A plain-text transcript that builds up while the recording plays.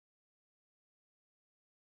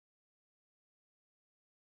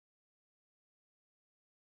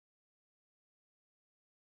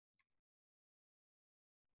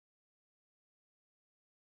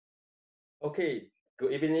Okay,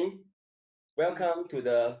 good evening. Welcome to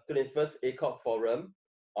the 21st ACoP Forum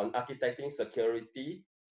on Architecting Security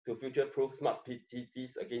to Future-Proof Smart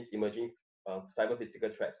Cities Against Emerging Cyber-Physical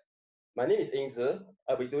Threats. My name is Ingzi.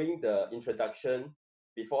 I'll be doing the introduction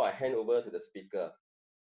before I hand over to the speaker.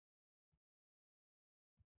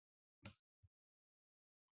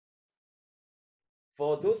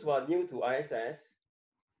 For those who are new to ISS,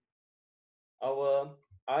 our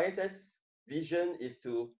ISS vision is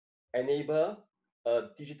to enable a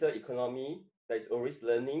digital economy that is always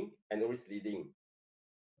learning and always leading.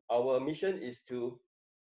 Our mission is to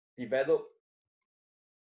develop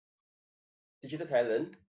digital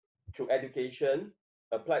talent through education,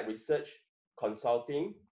 applied research,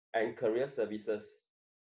 consulting, and career services.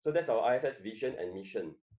 So that's our ISS vision and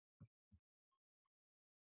mission.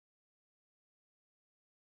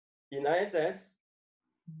 In ISS,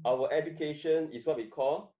 our education is what we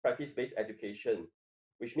call practice-based education,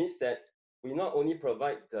 which means that we not only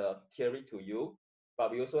provide the theory to you,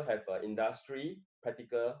 but we also have industry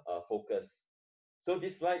practical focus. So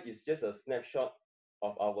this slide is just a snapshot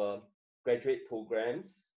of our graduate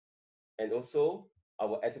programs and also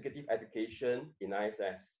our executive education in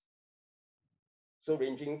ISS. So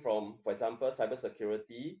ranging from, for example,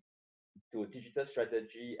 cybersecurity to digital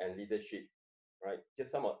strategy and leadership, right?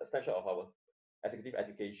 Just a snapshot of our executive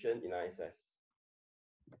education in ISS.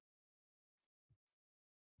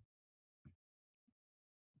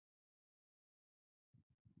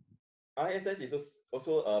 ISS is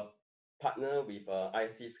also a partner with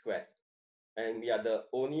IC2, and we are the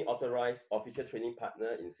only authorized official training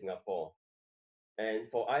partner in Singapore. And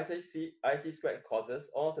for IC2 courses,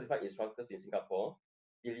 all certified instructors in Singapore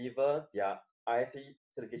deliver their IC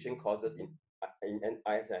certification courses in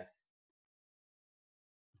ISS.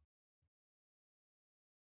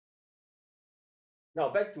 Now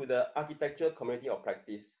back to the architecture community of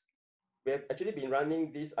practice. We have actually been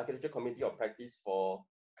running this architecture community of practice for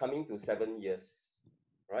coming to 7 years,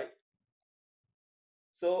 right?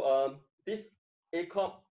 So this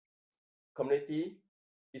ACoP community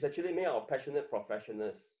is actually made of passionate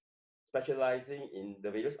professionals specializing in the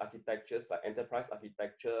various architectures like enterprise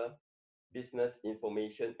architecture, business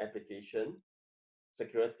information application,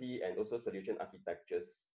 security, and also solution architectures.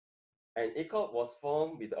 And ACoP was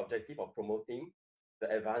formed with the objective of promoting the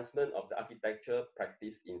advancement of the architecture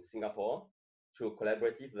practice in Singapore through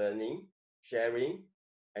collaborative learning, sharing,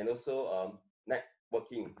 and also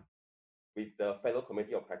networking with the fellow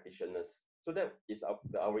community of practitioners. So that is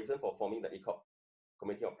our reason for forming the ACoP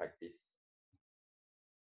community of practice.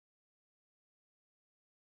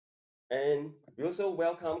 And we also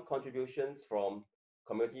welcome contributions from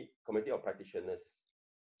community of practitioners.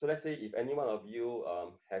 So let's say if any one of you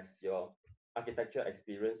has your architecture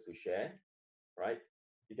experience to share, right?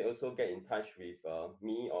 You can also get in touch with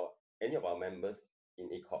me or any of our members in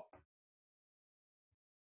ACoP.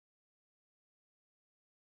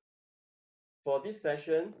 For this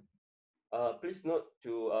session, please note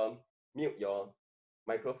to mute your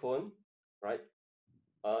microphone, right?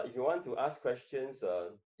 If you want to ask questions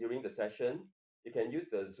during the session, you can use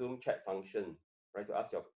the Zoom chat function, right, to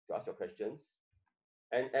ask your questions.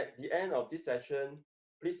 And at the end of this session,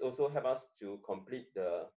 please also help us to complete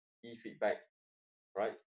the e-feedback,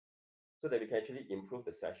 right, so that we can actually improve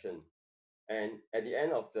the session. And at the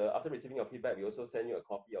end of after receiving your feedback, we also send you a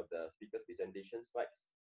copy of the speaker's presentation slides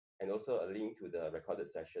and also a link to the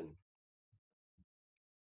recorded session.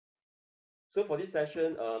 So for this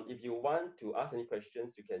session, if you want to ask any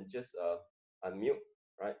questions, you can just unmute,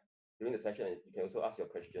 right, during the session, and you can also ask your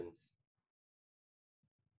questions.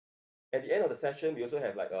 At the end of the session, we also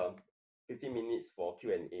have like 15 minutes for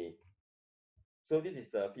Q&A. So this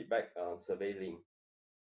is the feedback survey link.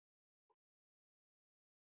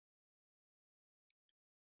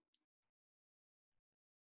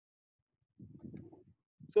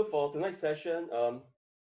 So for tonight's session,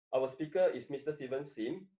 our speaker is Mr. Stephen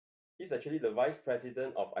Sim. He's actually the Vice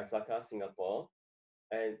President of ISACA Singapore.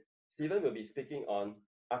 And Stephen will be speaking on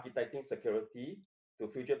architecting security to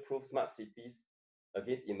future-proof smart cities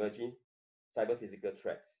against emerging cyber-physical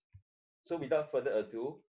threats. So without further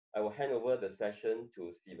ado, I will hand over the session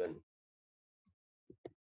to Stephen.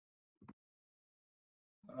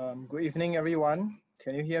 Good evening, everyone.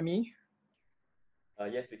 Can you hear me?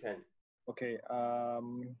 Yes, we can. Okay.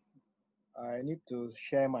 I need to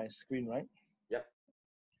share my screen, right? Yep.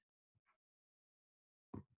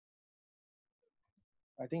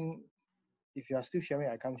 I think if you are still sharing,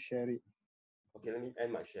 I can't share it. Okay, let me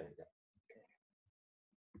end my share. Yeah. Okay.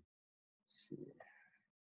 Let's see.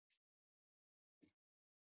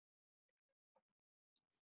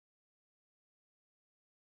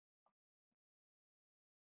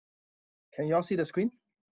 Can you all see the screen?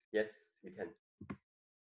 Yes, we can.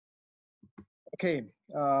 Okay.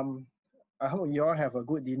 I hope you all have a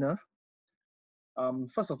good dinner.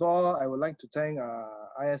 First of all, I would like to thank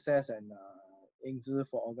ISS and Ingzi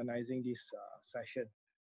for organizing this session.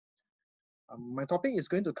 My topic is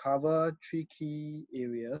going to cover three key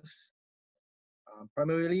areas,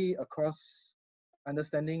 primarily across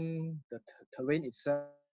understanding the terrain itself,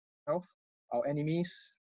 our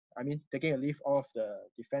enemies, taking a leaf off the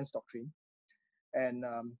defense doctrine, and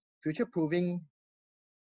future proving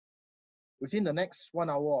within the next 1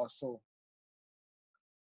 hour or so.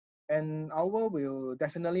 An hour will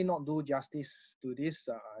definitely not do justice to this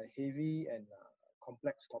heavy and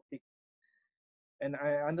complex topic. And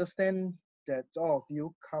I understand that all of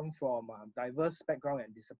you come from diverse background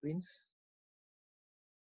and disciplines.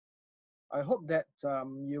 I hope that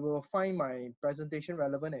you will find my presentation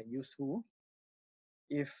relevant and useful.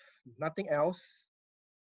 If nothing else,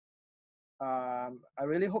 I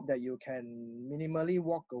really hope that you can minimally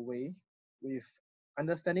walk away with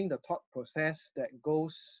understanding the thought process that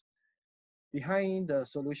goes behind the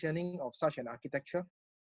solutioning of such an architecture.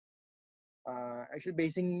 Actually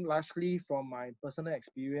basing largely from my personal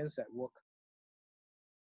experience at work.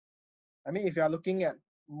 If you are looking at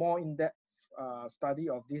more in-depth study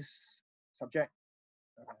of this subject,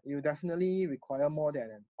 you definitely require more than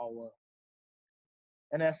an hour.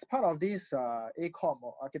 And as part of this ACoP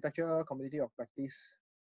or Architecture Community of Practice,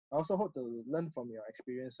 I also hope to learn from your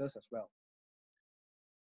experiences as well.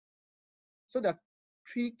 So there are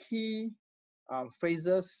three key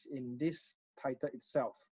phrases in this title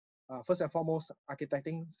itself. First and foremost,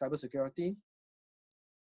 architecting cybersecurity.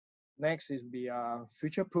 Next is the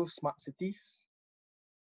future-proof smart cities.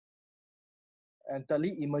 And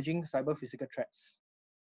thirdly, emerging cyber physical threats.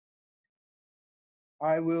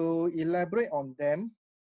 I will elaborate on them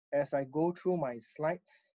as I go through my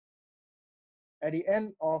slides. At the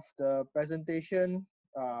end of the presentation,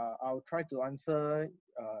 I'll try to answer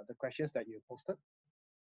the questions that you posted.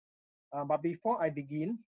 But before I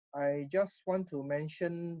begin, I just want to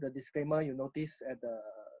mention the disclaimer you notice at the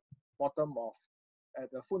bottom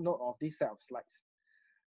at the footnote of this set of slides,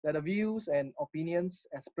 that the views and opinions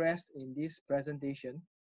expressed in this presentation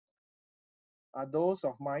are those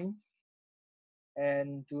of mine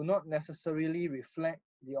and do not necessarily reflect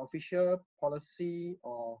the official policy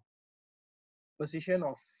or position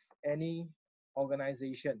of any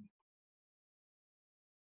organization.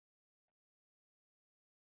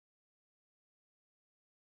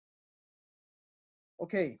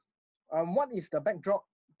 Okay, what is the backdrop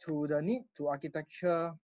to the need to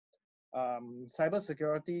architecture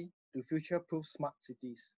cybersecurity to future-proof smart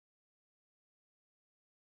cities?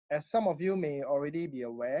 As some of you may already be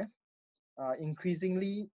aware,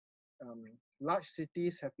 increasingly large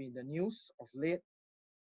cities have been in the news of late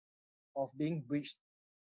of being breached.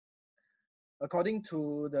 According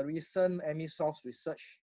to the recent EMISOFT's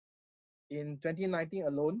research, in 2019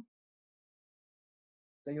 alone,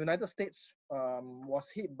 the United States was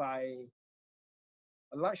hit by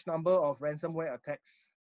a large number of ransomware attacks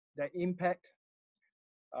that impact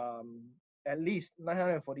at least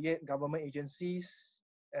 948 government agencies,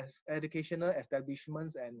 as educational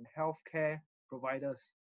establishments and healthcare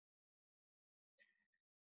providers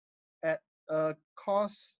at a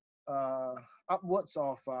cost upwards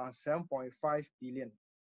of 7.5 billion.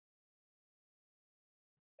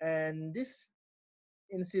 And these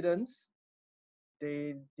incidents,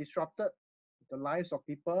 they disrupted the lives of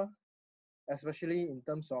people, especially in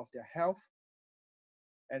terms of their health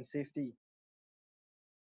and safety.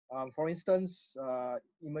 For instance,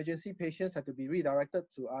 emergency patients had to be redirected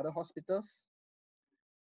to other hospitals.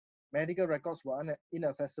 Medical records were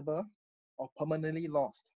inaccessible or permanently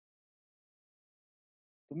lost.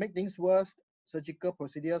 To make things worse, surgical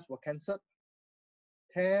procedures were cancelled,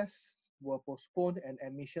 tests were postponed, and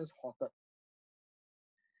admissions halted.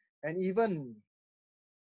 And even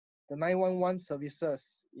the 911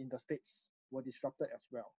 services in the States were disrupted as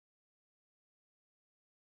well.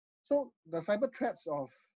 So the cyber threats of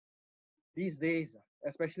these days,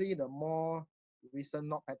 especially the more recent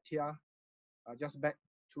NotPetya, just back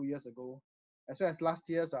 2 years ago, as well as last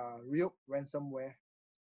year's real ransomware,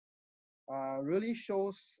 really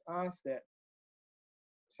shows us that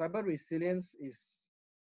cyber resilience is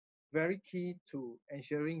very key to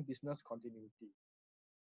ensuring business continuity.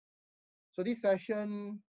 So this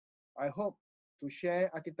session, I hope to share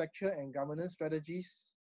architecture and governance strategies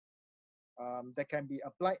that can be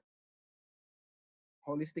applied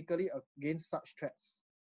holistically against such threats.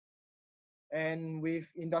 And with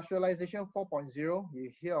industrialization 4.0,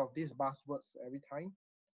 you hear of these buzzwords every time.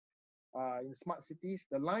 In smart cities,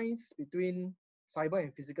 the lines between cyber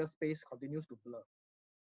and physical space continues to blur.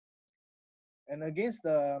 And against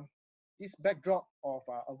this backdrop of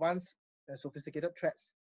advanced and sophisticated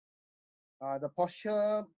threats, the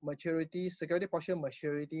security posture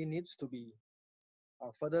maturity needs to be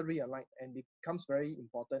further realigned and becomes very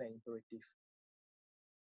important and imperative.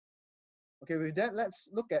 Okay, with that, let's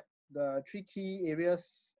look at the 3 key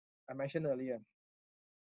areas I mentioned earlier.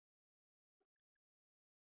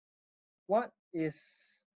 What is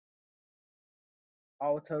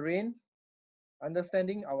our terrain,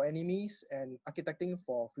 understanding our enemies, and architecting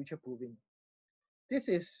for future proofing? This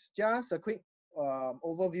is just a quick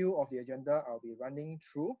overview of the agenda I'll be running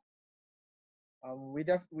through.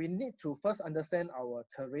 We need to first understand our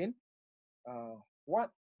terrain. What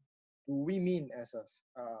do we mean as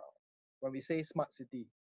when we say smart city?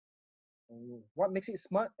 What makes it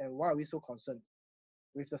smart, and why are we so concerned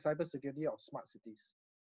with the cybersecurity of smart cities?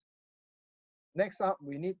 Next up,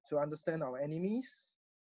 we need to understand our enemies,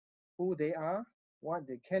 who they are, what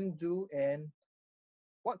they can do, and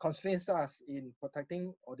what constrains us in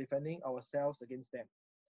protecting or defending ourselves against them.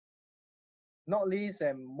 Not least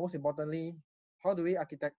and most importantly, how do we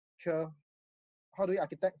architect for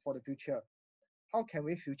the future? How can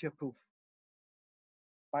we future-proof?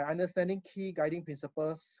 By understanding key guiding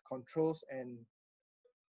principles, controls, and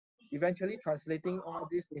eventually translating all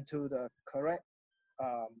this into the correct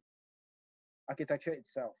architecture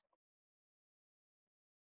itself.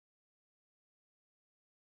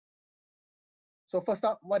 So first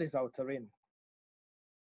up, what is our terrain?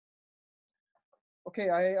 Okay,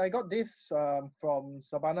 I got this from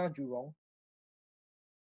Sabana Jurong.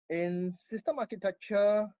 In system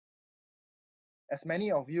architecture, as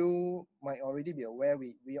many of you might already be aware,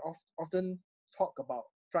 we often talk about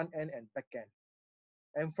front end and back end.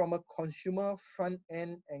 And from a consumer front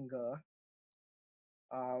end angle,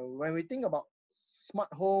 when we think about smart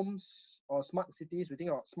homes or smart cities, we think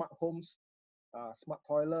about smart homes, smart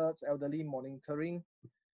toilets, elderly monitoring,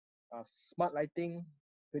 smart lighting,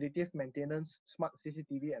 predictive maintenance, smart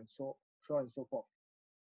CCTV, and so on and so forth.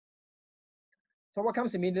 So what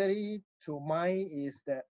comes immediately to mind is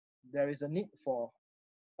that there is a need for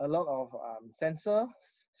a lot of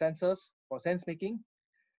sensors for sense making,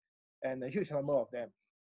 and a huge number of them.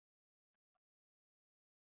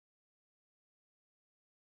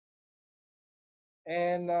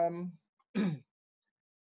 And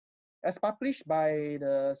as published by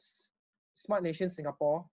the Smart Nation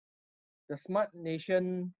Singapore, the Smart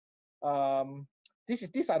Nation,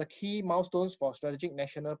 these are the key milestones for strategic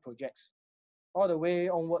national projects, all the way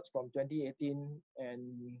onwards from 2018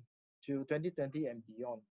 and to 2020 and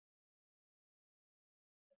beyond.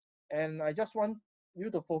 And I just want you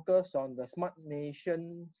to focus on the Smart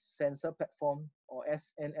Nation Sensor Platform, or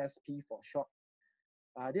SNSP for short.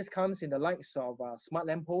 This comes in the likes of smart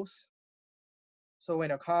lampposts. So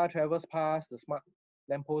when a car travels past the smart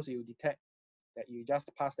lamppost, it will detect that you just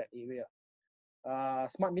passed that area.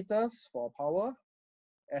 Smart meters for power,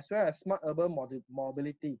 as well as smart urban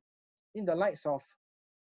mobility in the likes of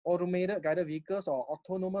automated guided vehicles or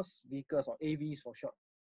autonomous vehicles, or AVs for short,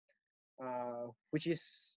 which is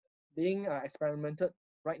being experimented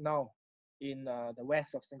right now in the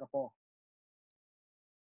west of Singapore.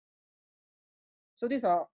 So these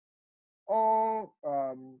are all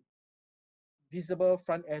visible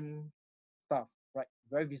front-end stuff, right?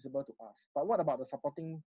 Very visible to us. But what about the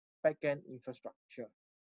supporting back-end infrastructure?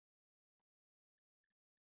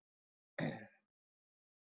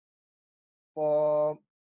 For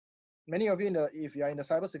many of you, if you are in the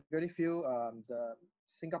cybersecurity field, the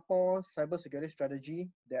Singapore cybersecurity strategy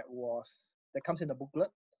that comes in the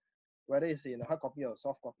booklet, whether it's in a hard copy or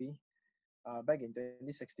soft copy, back in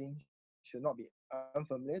 2016, should not be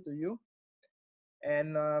unfamiliar to you.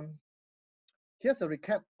 And here's a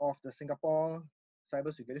recap of the Singapore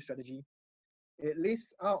cybersecurity strategy. It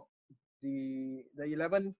lists out the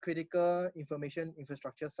 11 critical information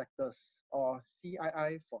infrastructure sectors, or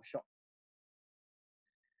CII for short.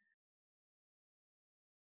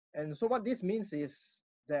 And so what this means is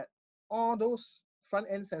that all those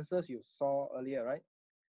front-end sensors you saw earlier, right?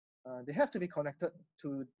 They have to be connected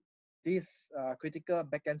to these critical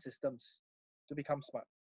back-end systems to become smart.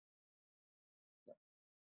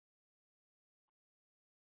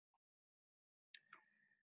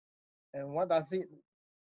 And what does it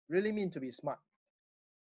really mean to be smart?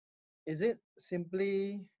 Is it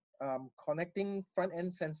simply connecting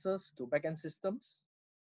front-end sensors to back-end systems?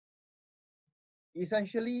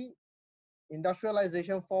 Essentially,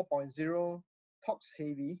 Industrialization 4.0 talks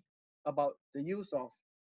heavy about the use of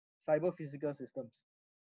cyber physical systems,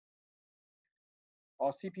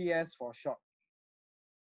 or CPS for short.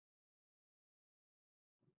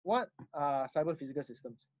 what are cyber physical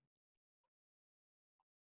systems?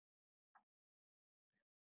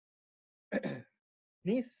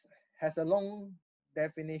 This has a long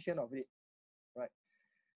definition of it, right?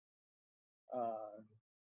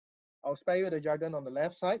 I'll spare you the jargon on the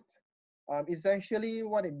left side. Essentially,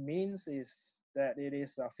 what it means is that it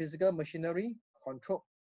is physical machinery controlled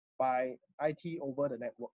by IT over the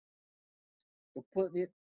network. To put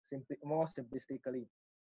it more simplistically,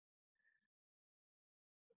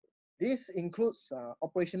 this includes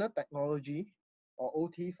operational technology, or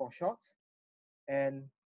OT for short, and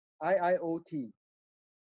IIoT,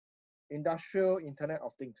 Industrial Internet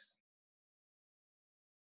of Things.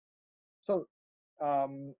 So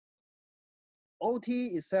OT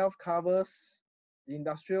itself covers the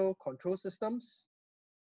industrial control systems,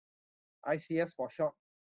 ICS for short,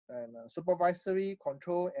 and supervisory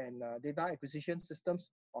control and data acquisition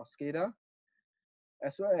systems, or SCADA,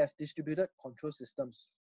 as well as distributed control systems,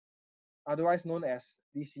 otherwise known as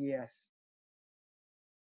DCS.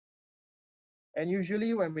 And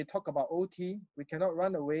usually when we talk about OT, we cannot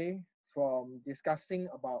run away from discussing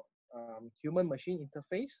about human-machine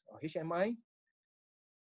interface, or HMI,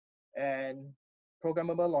 and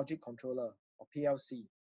programmable logic controller, or PLC.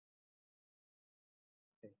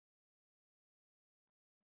 Okay.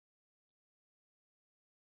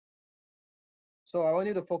 So I want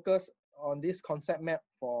you to focus on this concept map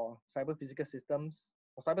for cyber physical systems.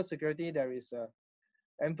 For cybersecurity, there's an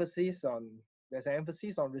emphasis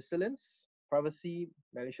on resilience, privacy,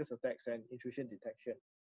 malicious attacks, and intrusion detection.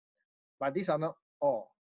 But these are not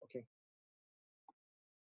all. Okay.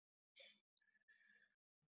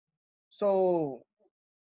 So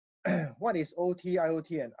what is OT,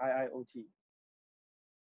 IoT, and IIoT?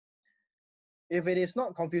 If it is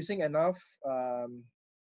not confusing enough,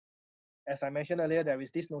 as I mentioned earlier, there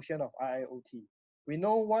is this notion of IIoT. We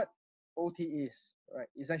know what OT is, right?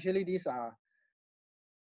 Essentially, these are,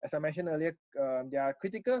 as I mentioned earlier, they are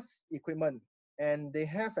critical equipment, and they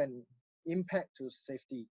have an impact to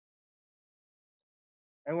safety.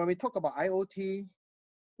 And when we talk about IoT,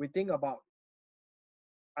 we think about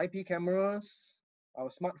IP cameras, our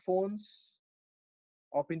smartphones,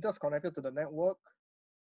 our printers connected to the network,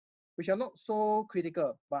 which are not so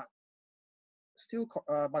critical, but still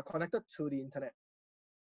but connected to the internet.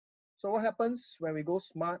 So what happens when we go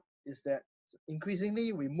smart is that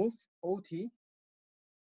increasingly we move OT,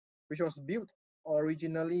 which was built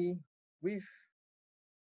originally with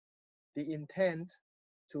the intent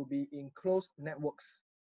to be in closed networks,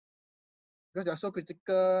 because they're so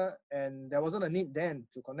critical and there wasn't a need then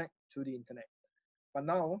to connect to the internet. But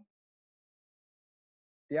now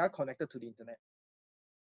they are connected to the internet,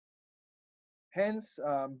 hence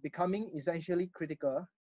becoming essentially critical.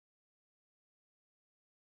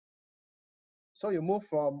 So you move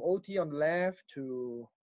from OT on the left to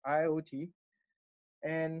IoT,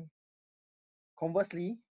 and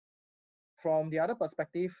conversely, from the other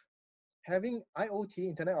perspective, having IoT,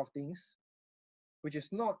 Internet of Things, which is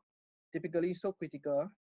not typically so critical,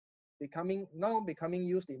 now becoming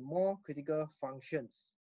used in more critical functions,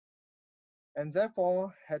 and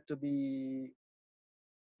therefore had to be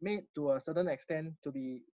made to a certain extent to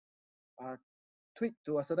be tweaked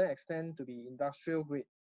to a certain extent to be industrial grade.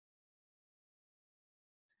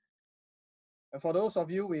 And for those of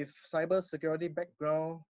you with cybersecurity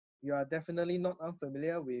background, you are definitely not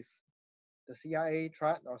unfamiliar with the CIA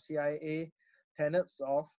TRAT, or CIA tenets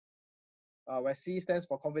of where C stands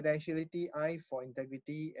for confidentiality, I for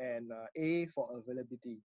integrity, and A for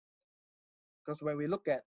availability. Because when we look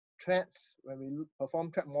at threats, when we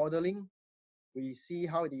perform threat modeling, we see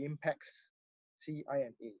how it impacts C, I,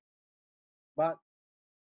 and A. But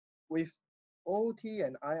with OT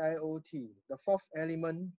and IIoT, the fourth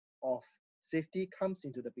element of safety comes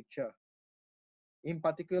into the picture, in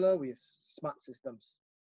particular with smart systems.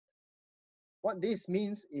 What this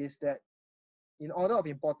means is that in order of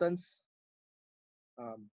importance,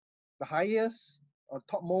 the highest or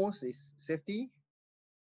topmost is safety,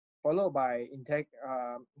 followed by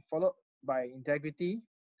integrity.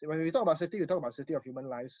 So when we talk about safety, we talk about safety of human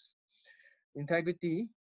lives. Integrity,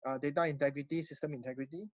 data integrity, system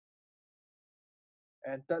integrity.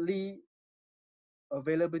 And thirdly,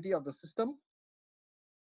 availability of the system.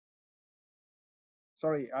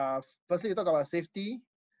 Sorry, firstly, we talk about safety.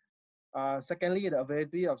 Secondly, the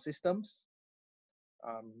availability of systems.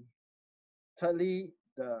 Thirdly,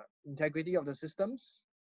 the integrity of the systems.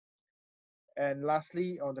 And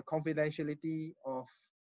lastly, on the confidentiality of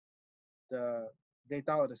the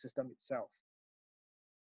data or the system itself.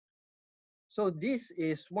 So this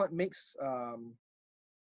is what makes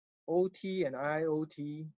OT and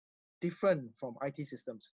IoT different from IT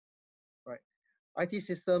systems, right? IT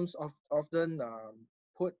systems often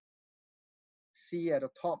put C at the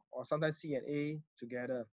top or sometimes C and A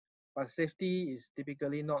together, but safety is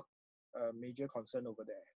typically not a major concern over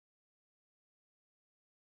there.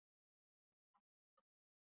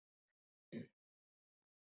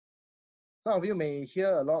 Some of you may hear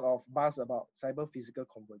a lot of buzz about cyber-physical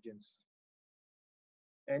convergence.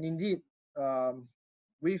 And indeed,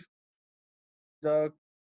 with the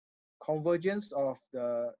convergence of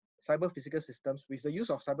the cyber-physical systems, with the use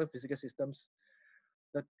of cyber-physical systems,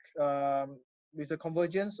 with the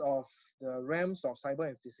convergence of the realms of cyber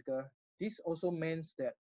and physical, this also means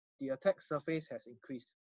that the attack surface has increased.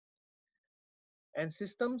 And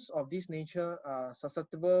systems of this nature are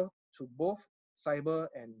susceptible to both cyber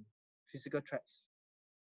and physical threats.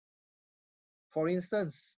 For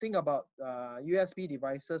instance, think about USB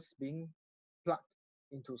devices being plugged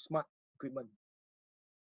into smart equipment.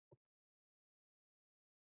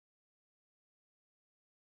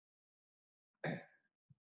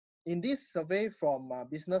 In this survey from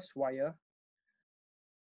Business Wire,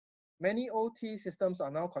 many OT systems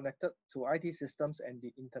are now connected to IT systems and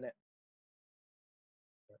the internet,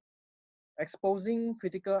 exposing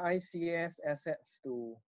critical ICS assets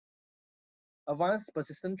to advanced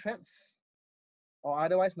persistent threats, or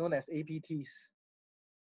otherwise known as APTs.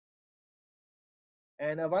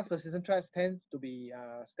 And advanced persistent threats tend to be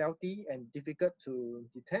stealthy and difficult to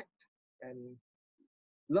detect and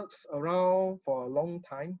lurks around for a long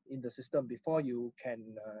time in the system before you can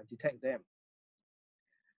detect them.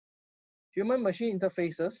 Human-machine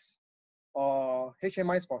interfaces, or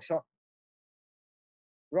HMIs for short,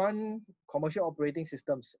 run commercial operating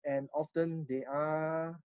systems, and often they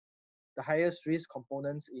are the highest risk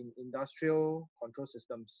components in industrial control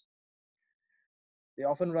systems. They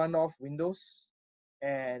often run off Windows,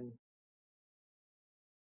 and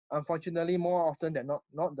unfortunately, more often than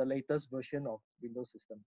not the latest version of Windows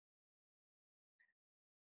system.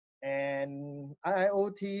 And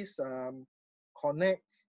IIoTs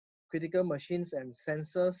connect critical machines and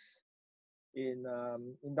sensors in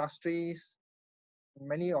industries.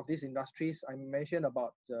 Many of these industries, I mentioned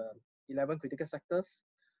about 11 critical sectors.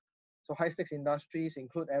 So high stakes industries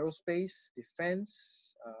include aerospace,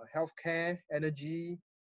 defense, healthcare, energy,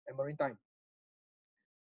 and maritime.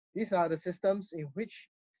 These are the systems in which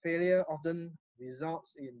failure often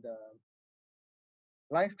results in the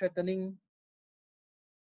life-threatening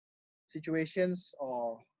situations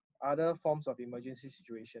or other forms of emergency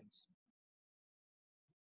situations.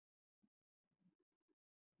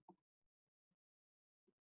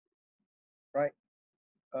 Right.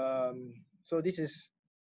 So this is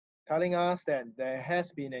telling us that there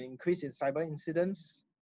has been an increase in cyber incidents.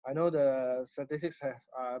 I know the statistics have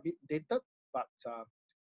a bit dated, but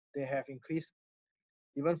they have increased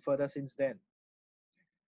even further since then.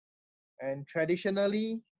 And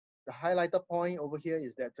traditionally, the highlighted point over here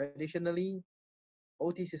is that traditionally,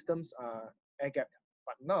 OT systems are air-gapped,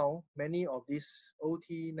 but now many of these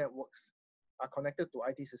OT networks are connected to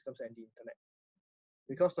IT systems and the internet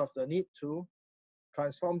because of the need to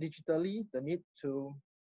transform digitally, the need to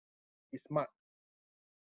be smart,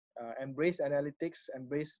 embrace analytics,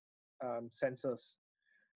 embrace sensors,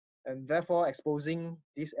 and therefore exposing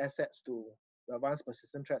these assets to the advanced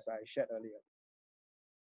persistent threats I shared earlier.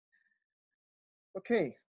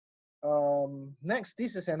 Okay, next,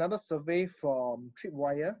 this is another survey from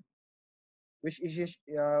Tripwire, which is,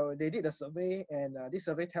 they did a survey, and this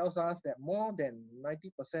survey tells us that more than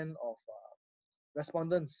 90% of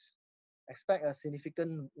respondents expect a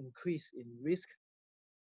significant increase in risk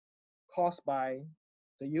caused by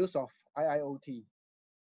the use of IIoT.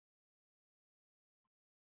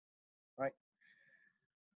 Right?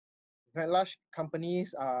 Very large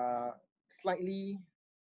companies are slightly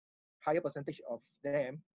higher percentage of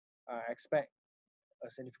them expect a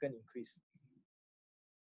significant increase.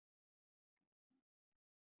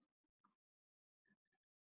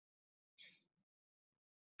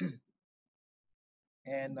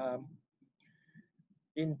 And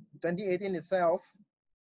in 2018 itself,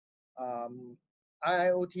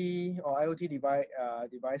 IIoT or IoT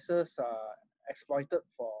devices exploited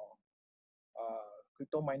for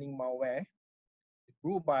crypto mining malware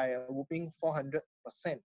grew by a whopping 400%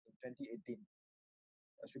 in 2018,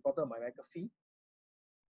 as reported by McAfee.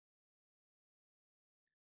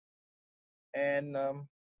 And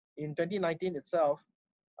in 2019 itself,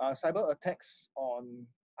 cyber attacks on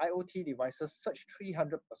IoT devices surged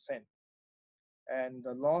 300%, and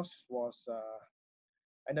the loss was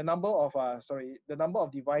and the number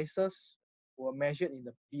of devices were measured in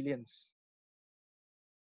the billions.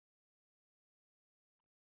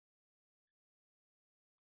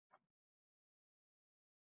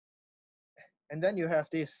 And then you have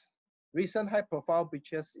this recent high-profile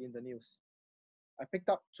breaches in the news. I picked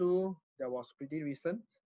up two that was pretty recent.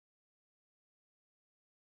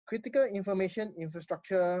 Critical information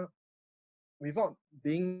infrastructure, without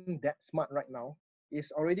being that smart right now,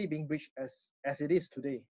 is already being breached as it is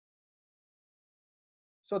today.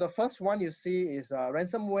 So the first one you see is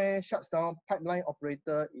ransomware shuts down pipeline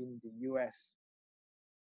operator in the US.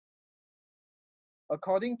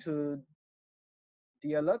 According to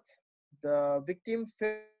the alert, the victim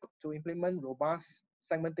failed to implement robust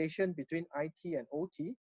segmentation between IT and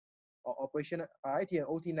OT, or operational IT and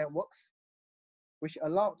OT networks, which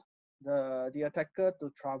allowed the attacker to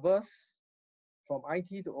traverse from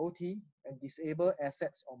IT to OT and disable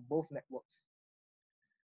assets on both networks.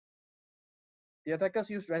 The attackers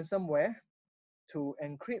used ransomware to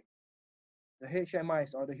encrypt the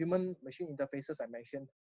HMIs, or the human machine interfaces I mentioned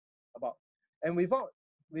about. And without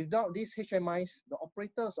these HMIs, the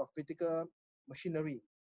operators of critical machinery,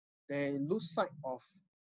 they lose sight of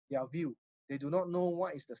their view. They do not know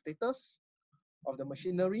what is the status of the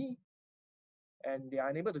machinery, and they are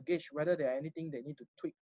unable to gauge whether there are anything they need to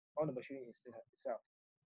tweak on the machinery itself.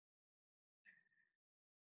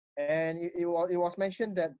 And it was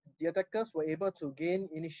mentioned that the attackers were able to gain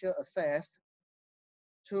initial access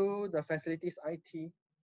to the facilities IT,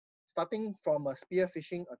 starting from a spear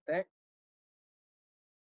phishing attack,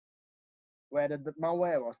 where the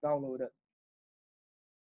malware was downloaded.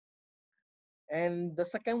 And the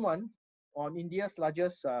second one, on India's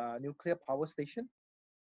largest nuclear power station,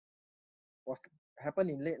 happened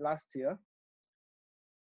in late last year.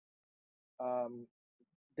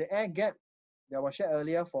 The air gap that was shared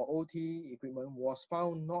earlier for OT equipment was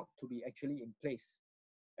found not to be actually in place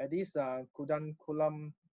at this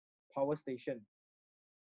Kudankulam power station.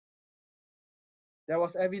 There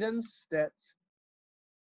was evidence that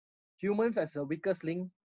humans as the weakest link,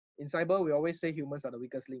 in cyber we always say humans are the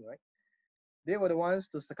weakest link, right? They were the ones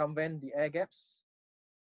to circumvent the air gaps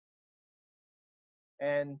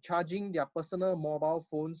and charging their personal mobile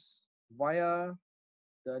phones via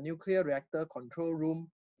the nuclear reactor control room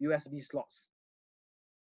USB slots.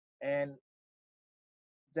 And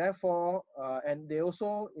therefore, and they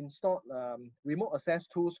also installed remote access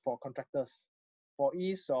tools for contractors for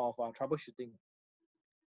ease of troubleshooting.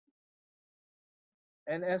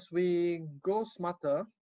 And as we grow smarter,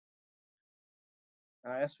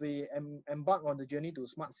 as we embark on the journey to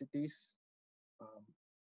smart cities,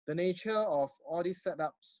 the nature of all these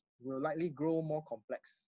setups will likely grow more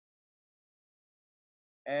complex.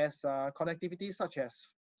 As connectivity such as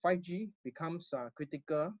 5G becomes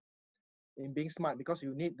critical in being smart, because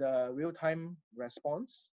you need the real-time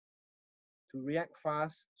response to react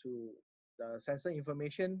fast to the sensor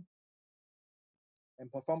information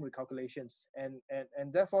and perform recalculations, and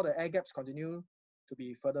therefore the air gaps continue to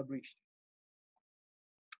be further breached.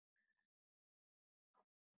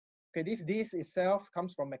 Okay, this itself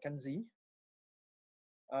comes from McKinsey.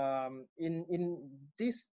 In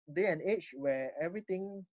this day and age where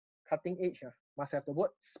everything cutting edge must have the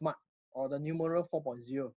word smart or the numeral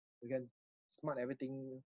 4.0, again, smart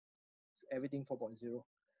everything 4.0,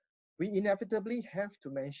 we inevitably have to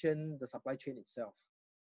mention the supply chain itself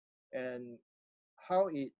and how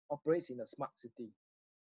it operates in a smart city.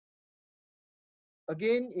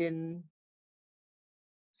 Again, in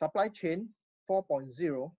supply chain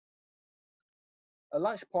 4.0, a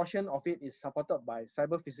large portion of it is supported by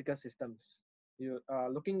cyber physical systems. You are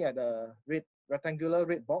looking at a rectangular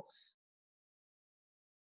red box.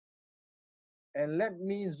 And let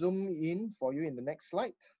me zoom in for you in the next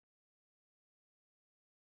slide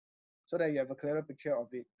so that you have a clearer picture of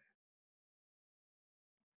it.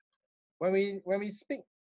 When we speak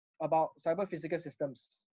about cyber physical systems,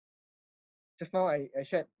 just now I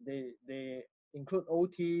shared they include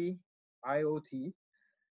OT, IoT,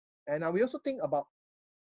 and we also think about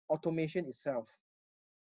automation itself.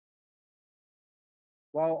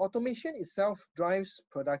 While automation itself drives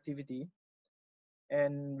productivity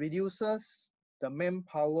and reduces the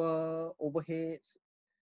manpower overheads,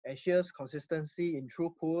 ensures consistency in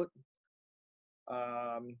throughput,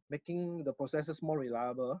 making the processes more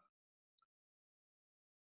reliable.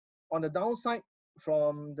 On the downside,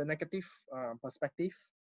 from the negative perspective,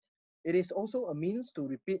 it is also a means to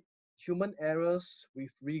repeat human errors with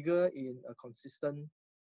rigor in a consistent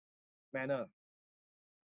manner.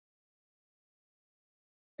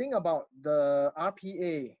 Think about the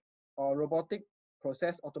RPA, or robotic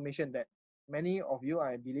process automation, that many of you,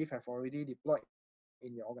 I believe, have already deployed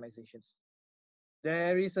in your organizations.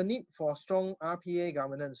 There is a need for strong RPA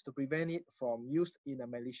governance to prevent it from used in a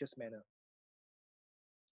malicious manner.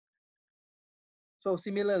 So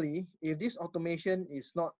similarly, if this automation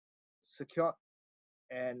is not secured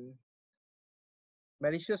and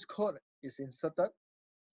malicious code is inserted,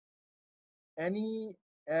 any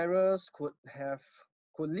errors could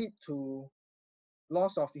lead to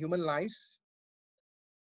loss of human lives.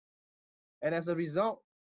 And as a result,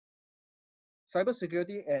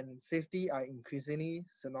 cybersecurity and safety are increasingly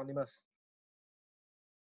synonymous.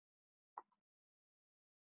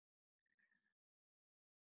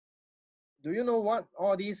 Do you know what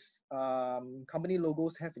all these company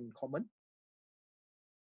logos have in common?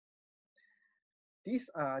 These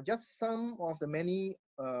are just some of the many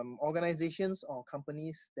organizations or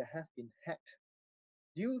companies that have been hacked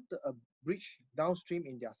due to a breach downstream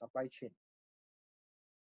in their supply chain.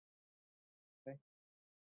 Okay.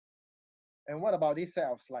 And what about this set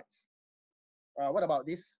of slides? What about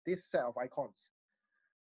this set of icons?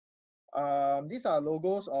 These are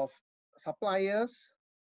logos of suppliers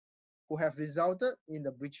who have resulted in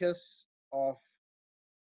the breaches of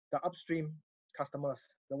the upstream customers,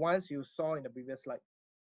 the ones you saw in the previous slide.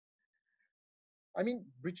 I mean,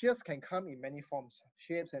 breaches can come in many forms,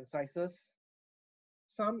 shapes, and sizes,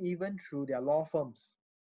 some even through their law firms,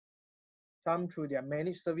 some through their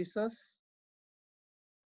managed services,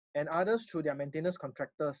 and others through their maintenance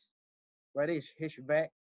contractors, whether it's HVAC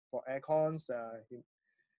for air cons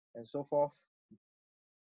and so forth.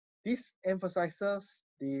 This emphasizes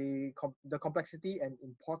the complexity and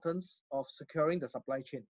importance of securing the supply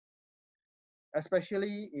chain,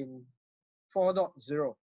 especially in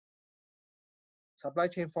 4.0, supply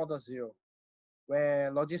chain 4.0,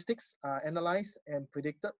 where logistics are analyzed and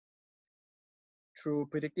predicted through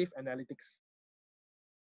predictive analytics.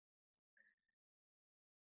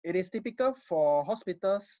 It is typical for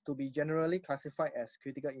hospitals to be generally classified as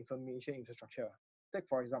critical information infrastructure. Take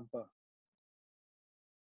for example.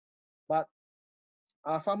 But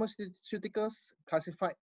are pharmaceuticals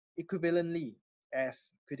classified equivalently as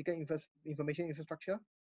critical information infrastructure?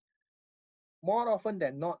 More often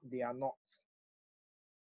than not, they are not.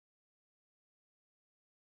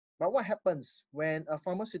 But what happens when a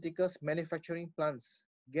pharmaceuticals manufacturing plants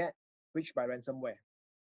get breached by ransomware?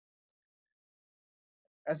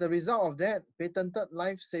 As a result of that, patented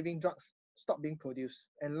life-saving drugs stop being produced,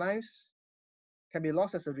 and lives can be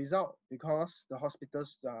lost as a result because the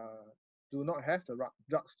hospitals do not have the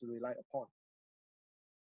drugs to rely upon.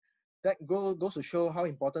 That goes to show how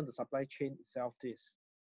important the supply chain itself is.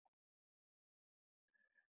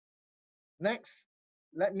 Next,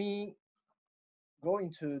 let me go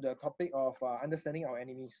into the topic of understanding our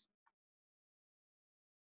enemies.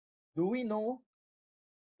 Do we know?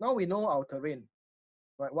 Now we know our terrain,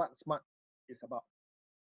 right? What smart is about.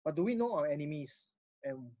 But do we know our enemies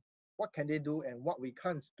and what can they do and what we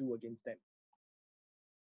can't do against them?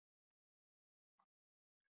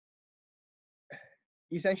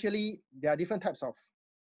 Essentially, there are different types of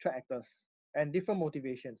threat actors and different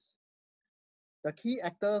motivations. The key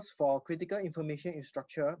actors for critical information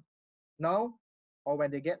infrastructure now, or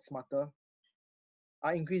when they get smarter,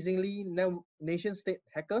 are increasingly nation-state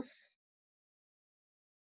hackers,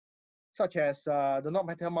 such as the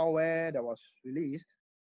NotPetya malware that was released,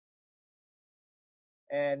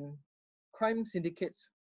 and crime syndicates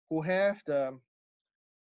who have the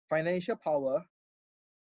financial power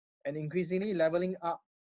and increasingly leveling up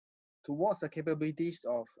towards the capabilities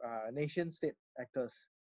of nation-state actors.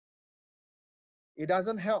 It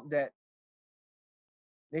doesn't help that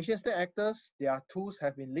nation-state actors, their tools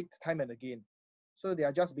have been leaked time and again. So they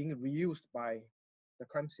are just being reused by the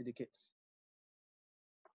crime syndicates.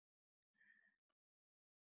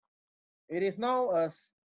 It is now a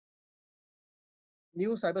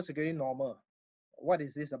new cybersecurity normal. What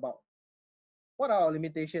is this about? What are our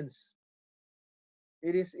limitations?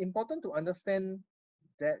 It is important to understand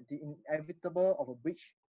that the inevitable of a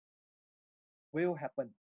breach will happen.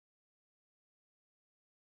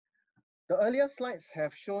 The earlier slides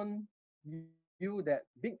have shown you that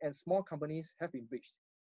big and small companies have been breached.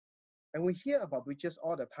 And we hear about breaches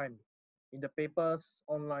all the time, in the papers,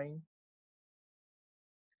 online.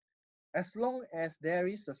 As long as there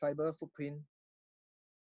is a cyber footprint,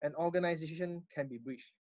 an organization can be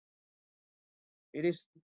breached. We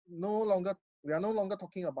are no longer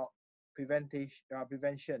talking about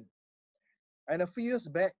prevention. And a few years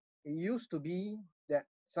back, it used to be that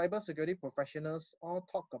cybersecurity professionals all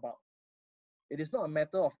talk about. It is not a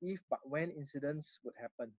matter of if, but when incidents would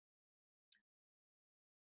happen.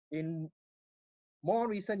 In more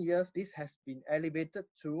recent years, this has been elevated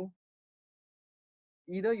to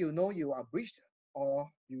either you know you are breached or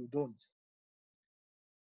you don't.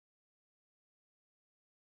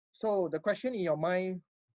 So the question in your mind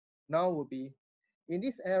now would be, in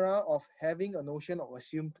this era of having a notion of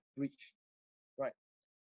assumed breach, right?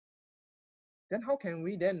 then how can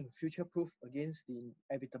we then future-proof against the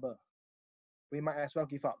inevitable? We might as well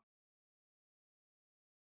give up,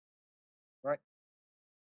 right?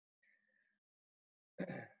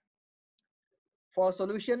 For a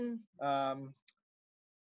solution, I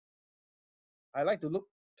like to look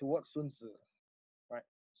towards Sun Tzu, right?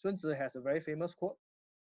 Sun Tzu has a very famous quote: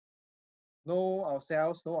 "Know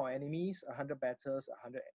ourselves, know our enemies, 100 battles,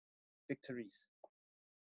 100 victories."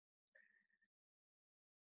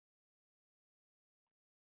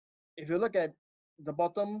 If you look at the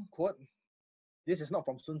bottom quote, this is not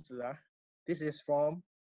from Sun Tzu. This is from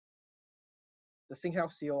the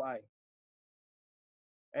SingHealth COI.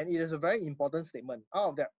 And it is a very important statement. Out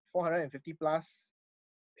of that 450 plus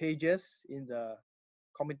pages in the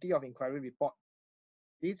Committee of Inquiry report,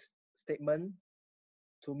 this statement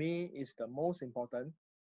to me is the most important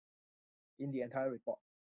in the entire report.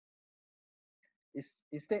 It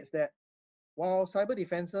states that while cyber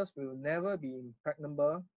defenses will never be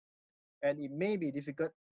impregnable and it may be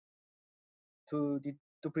difficult to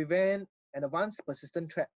prevent an advanced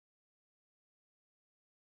persistent threat,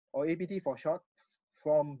 or APT for short,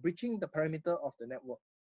 from breaching the perimeter of the network,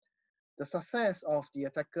 the success of the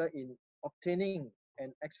attacker in obtaining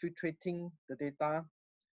and exfiltrating the data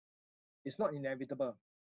is not inevitable.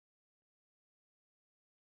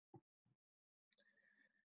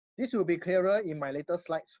 This will be clearer in my later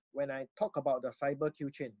slides when I talk about the cyber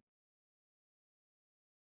Q chain.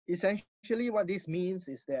 Essentially, what this means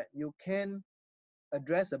is that you can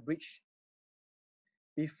address a breach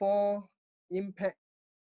before impact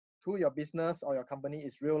to your business or your company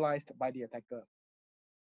is realized by the attacker,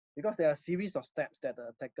 because there are a series of steps that the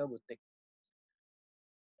attacker will take.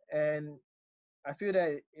 And I feel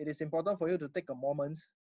that it is important for you to take a moment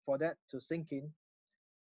for that to sink in,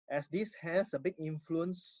 as this has a big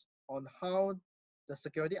influence on how the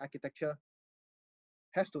security architecture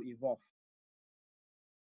has to evolve.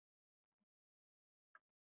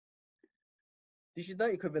 Digital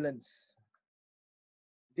equivalence.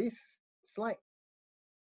 This slide,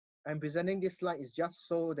 I'm presenting this slide is just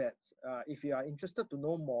so that if you are interested to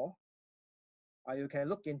know more, you can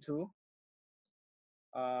look into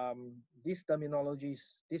these terminologies,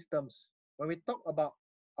 these terms. When we talk about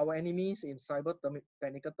our enemies in cyber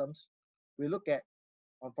technical terms, we look at,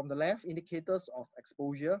 from the left, indicators of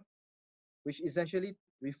exposure, which essentially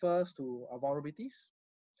refers to vulnerabilities,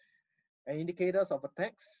 and indicators of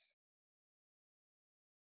attacks,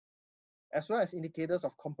 as well as indicators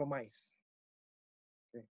of compromise.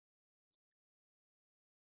 Okay.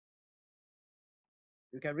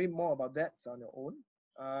 You can read more about that on your own.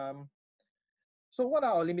 So what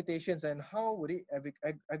are our limitations and how would it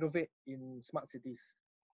aggravate in smart cities?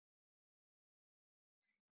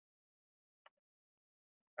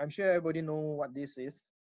 I'm sure everybody know what this is.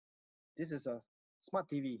 This is a smart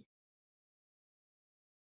TV.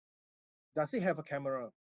 Does it have a camera?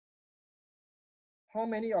 How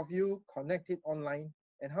many of you connect it online,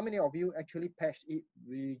 and how many of you actually patched it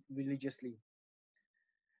religiously?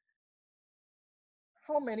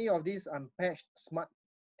 How many of these unpatched smart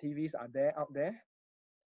TVs are there out there?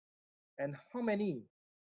 And how many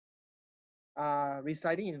are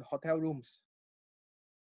residing in hotel rooms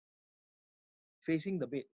facing the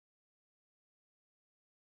bed?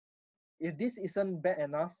 If this isn't bad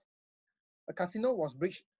enough, a casino was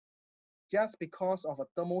breached just because of a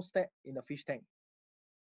thermostat in a fish tank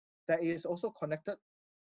that is also connected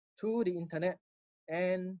to the internet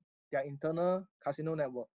and their internal casino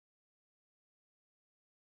network.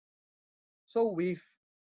 So with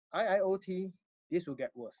IIoT, this will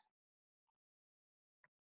get worse.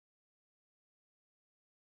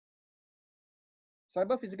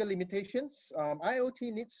 Cyber physical limitations.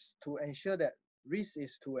 IoT needs to ensure that risk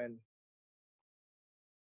is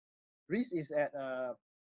at a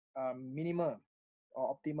minimal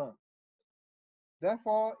or optimal.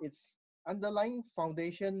 Therefore, its underlying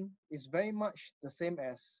foundation is very much the same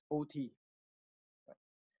as OT,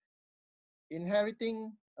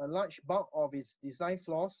 inheriting a large bulk of its design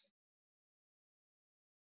flaws.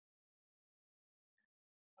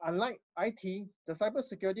 Unlike IT, the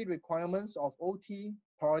cybersecurity requirements of OT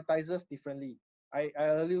prioritizes differently. I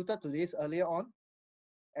alluded to this earlier on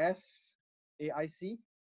as AIC.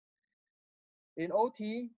 In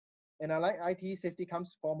OT, and unlike IT, safety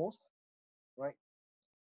comes foremost, right?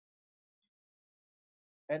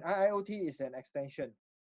 And IIoT is an extension.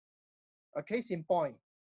 A case in point,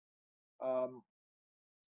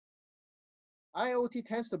 IoT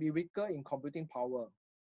tends to be weaker in computing power.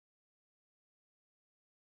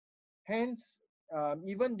 Hence,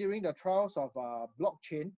 even during the trials of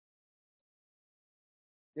blockchain,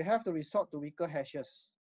 they have to resort to weaker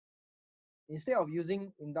hashes. instead of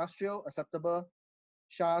using industrial acceptable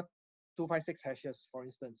SHA-256 hashes, for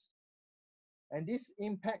instance. And this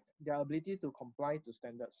impact their ability to comply to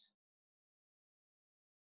standards.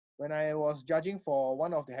 When I was judging for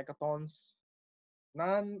one of the hackathons,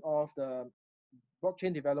 none of the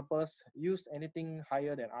blockchain developers used anything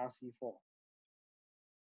higher than RC4.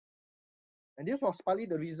 And this was partly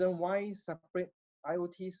the reason why separate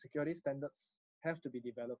IoT security standards have to be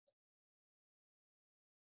developed.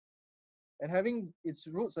 And having its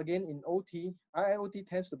roots again in OT, IoT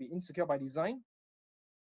tends to be insecure by design,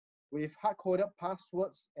 with hard-coded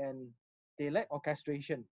passwords, and they lack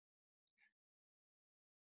orchestration.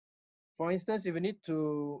 For instance, if you need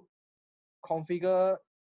to configure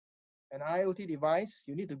an IoT device,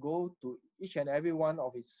 you need to go to each and every one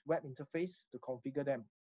of its web interface to configure them.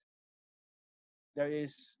 There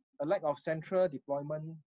is a lack of central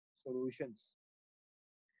deployment solutions.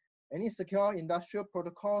 Any secure industrial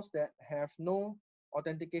protocols that have no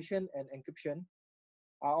authentication and encryption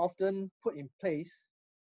are often put in place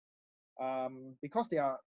because they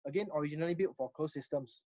are, again, originally built for closed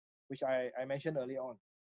systems, which I mentioned earlier on.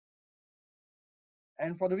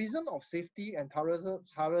 And for the reason of safety and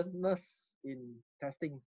thoroughness in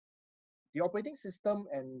testing, the operating system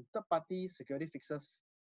and third-party security fixes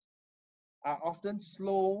are often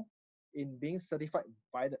slow in being certified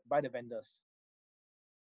by the vendors.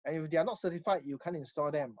 And if they are not certified, you can't install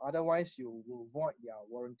them. Otherwise, you will void their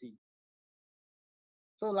warranty.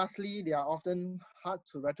 So lastly, they are often hard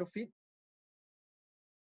to retrofit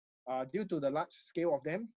due to the large scale of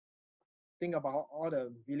them. Think about all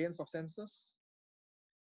the billions of sensors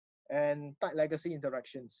and tight legacy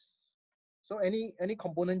interactions. So any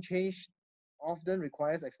component change often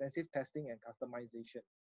requires extensive testing and customization.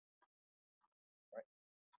 Right?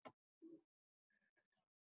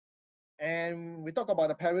 And we talk about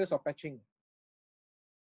the perils of patching.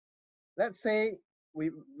 Let's say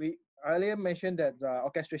we earlier mentioned that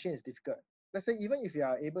orchestration is difficult. Let's say even if you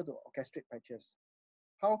are able to orchestrate patches,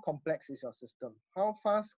 how complex is your system? How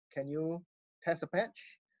fast can you test a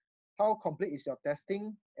patch? How complete is your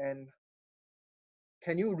testing? And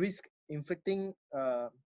can you risk inflicting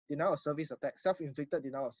denial of service attack, self-inflicted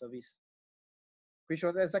denial of service? Which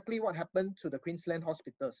was exactly what happened to the Queensland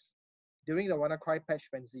hospitals during the WannaCry patch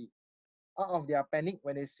frenzy. Out of their panic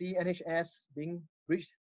when they see NHS being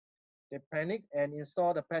breached, they panic and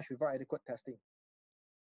install the patch without adequate testing.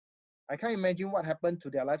 I can't imagine what happened to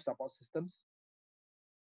their life support systems.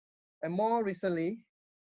 And more recently,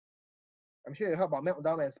 I'm sure you heard about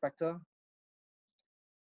Meltdown and Spectre.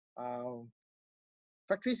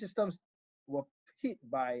 Factory systems were hit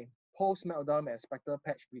by post-Meltdown and Spectre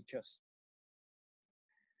patch breaches.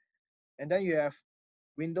 And then you have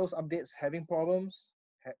Windows updates having problems,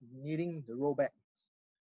 needing the rollback.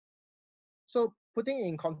 So putting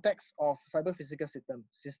in context of cyber physical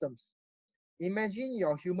systems, imagine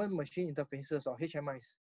your human machine interfaces or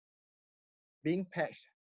HMIs being patched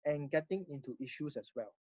and getting into issues as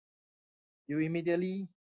well. You immediately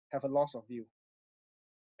have a loss of view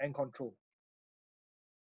and control.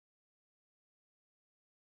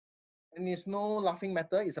 And it's no laughing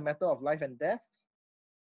matter, it's a matter of life and death.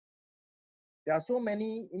 There are so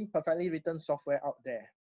many imperfectly written software out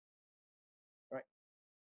there, right?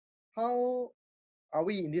 How are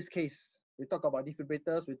we in this case? We talk about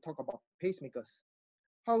defibrillators, we talk about pacemakers.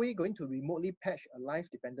 How are we going to remotely patch a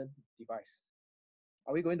life-dependent device?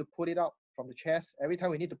 Are we going to pull it out from the chest? Every time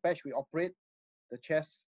we need to patch, we operate the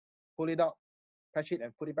chest, pull it out, patch it,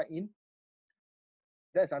 and put it back in?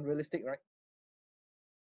 That's unrealistic, right?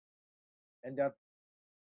 And there are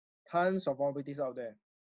tons of vulnerabilities out there.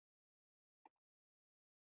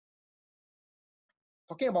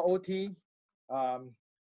 Talking about OT,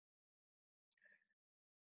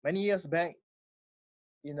 many years back,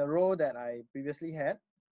 in a role that I previously had,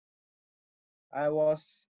 I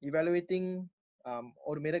was evaluating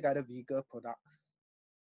automated guided vehicle products.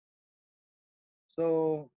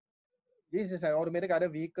 So this is an automated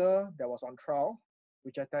guided vehicle that was on trial,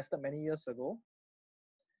 which I tested many years ago.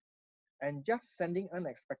 And just sending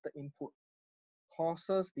unexpected input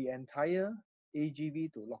causes the entire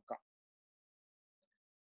AGV to lock up.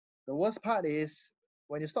 The worst part is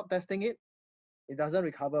when you stop testing it, it doesn't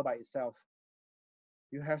recover by itself.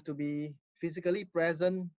 You have to be physically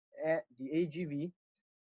present at the AGV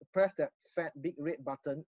to press that fat big red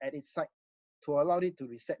button at its side to allow it to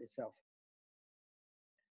reset itself.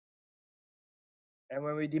 And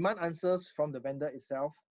when we demand answers from the vendor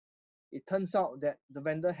itself, it turns out that the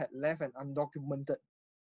vendor had left an undocumented,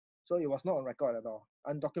 so it was not on record at all,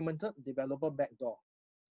 undocumented developer backdoor,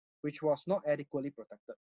 which was not adequately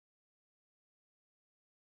protected.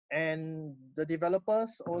 And the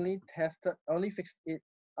developers only fixed it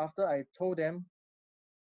after I told them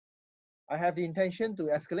I have the intention to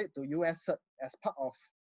escalate to US CERT as part of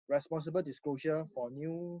responsible disclosure for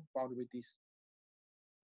new vulnerabilities.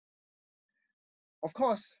 Of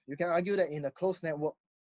course, you can argue that in a closed network,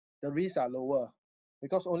 the risks are lower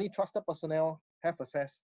because only trusted personnel have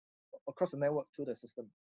access across the network to the system.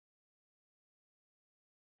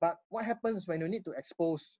 But what happens when you need to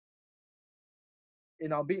expose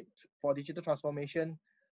in our bid for digital transformation,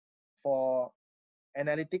 for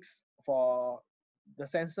analytics, for the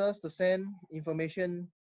sensors to send information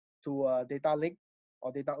to a data lake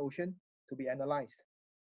or data ocean to be analyzed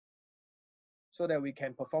so that we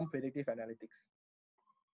can perform predictive analytics?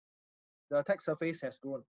 The attack surface has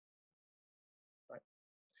grown, right?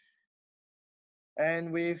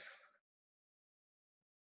 And with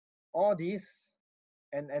all these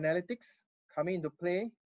and analytics coming into play,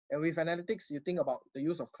 and with analytics, you think about the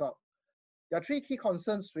use of cloud. There are three key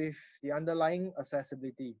concerns with the underlying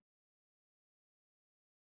accessibility.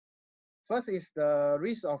 First is the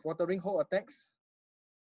risk of watering hole attacks.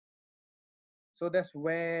 So that's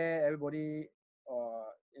where everybody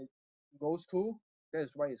it goes to. That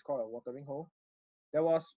is why it's called a watering hole. There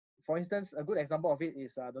was, for instance, a good example of it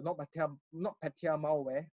is the NotPetya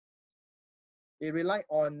malware. It relied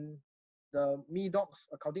on the MeDocs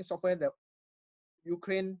accounting software that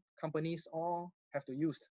Ukraine companies all have to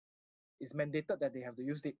use. It's mandated that they have to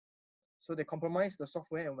use it. So they compromised the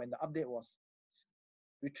software, and when the update was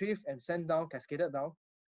retrieved and sent down, cascaded down,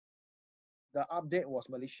 the update was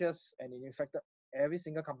malicious and it infected every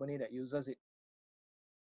single company that uses it.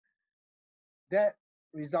 That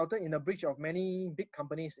resulted in a breach of many big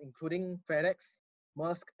companies, including FedEx,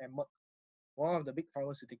 Maersk, and Merck, one of the big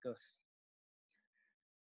pharmaceuticals.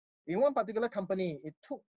 In one particular company, it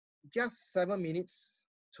took just 7 minutes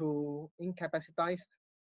to incapacitize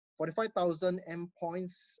 45,000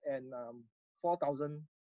 endpoints and 4,000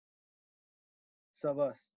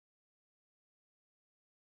 servers.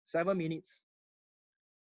 7 minutes.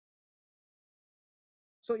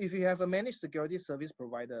 So if you have a managed security service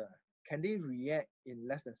provider, can they react in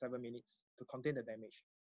less than 7 minutes to contain the damage?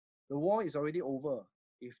 The war is already over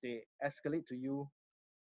if they escalate to you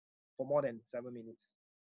for more than 7 minutes.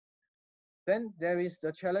 Then there is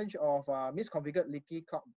the challenge of misconfigured leaky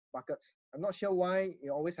cloud buckets. I'm not sure why it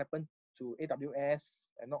always happens to AWS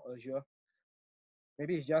and not Azure.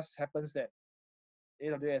 Maybe it just happens that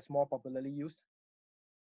AWS is more popularly used.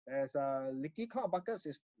 As leaky cloud buckets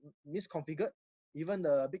is misconfigured, even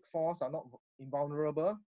the big fours are not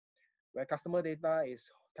invulnerable, where customer data is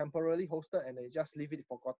temporarily hosted and they just leave it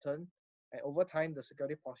forgotten, and over time the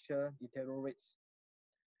security posture deteriorates.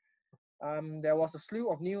 There was a slew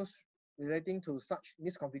of news relating to such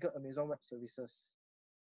misconfigured Amazon Web Services,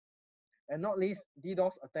 and not least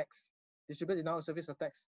DDoS attacks, distributed denial of service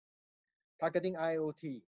attacks, targeting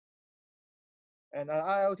IoT. And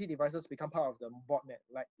IoT devices become part of the botnet,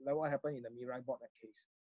 like what happened in the Mirai botnet case.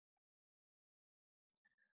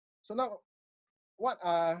 So now, what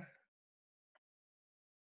are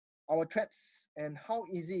our threats and how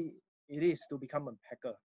easy it is to become a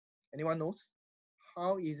hacker? Anyone knows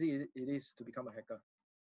how easy it is to become a hacker?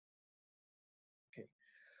 Okay,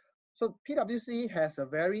 so PwC has a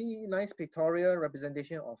very nice pictorial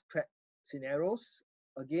representation of threat scenarios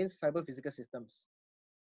against cyber physical systems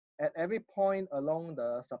at every point along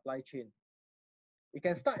the supply chain. It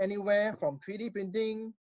can start anywhere from 3D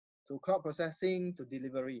printing to cloud processing to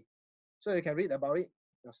delivery. So you can read about it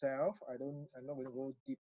yourself. I'm not going to go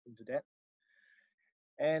deep into that.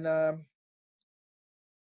 And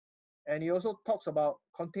he also talks about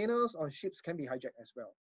containers on ships can be hijacked as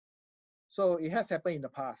well. So it has happened in the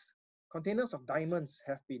past. Containers of diamonds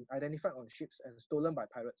have been identified on ships and stolen by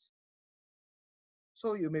pirates.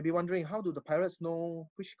 So you may be wondering, how do the pirates know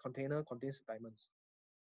which container contains diamonds?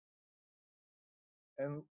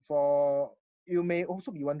 And you may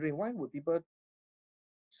also be wondering, why would people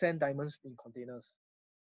send diamonds in containers?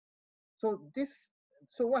 So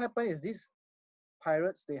what happened is these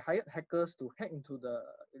pirates, they hired hackers to hack into the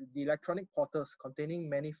electronic portals containing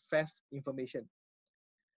manifest information.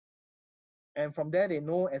 And from there, they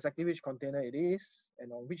know exactly which container it is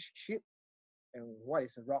and on which ship and what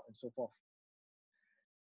is the route and so forth.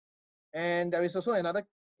 And there is also another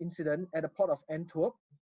incident at the port of Antwerp.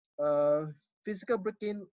 A physical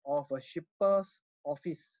break-in of a shipper's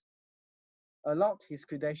office allowed his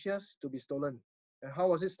credentials to be stolen. And how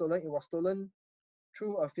was it stolen? It was stolen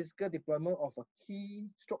through a physical deployment of a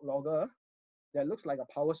keystroke logger that looks like a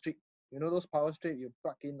power strip. You know those power strips, you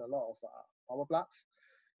plug in a lot of power plugs.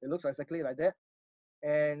 It looks exactly like that.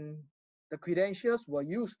 And the credentials were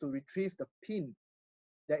used to retrieve the PIN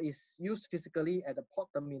that is used physically at the port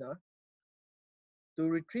terminal to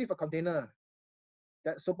retrieve a container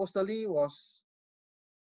that supposedly was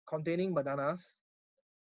containing bananas,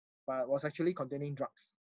 but was actually containing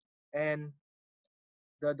drugs. And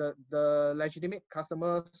the legitimate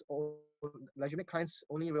customers or legitimate clients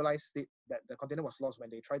only realized that the container was lost when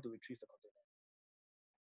they tried to retrieve the container.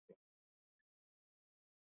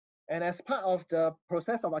 And as part of the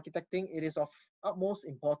process of architecting, it is of utmost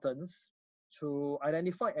importance to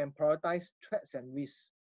identify and prioritize threats and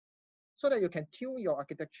risks so that you can tune your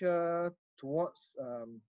architecture towards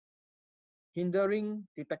hindering,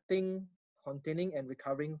 detecting, containing, and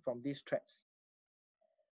recovering from these threats.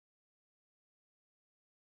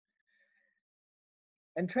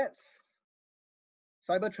 And threats,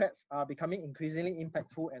 cyber threats are becoming increasingly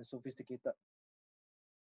impactful and sophisticated.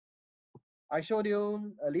 I showed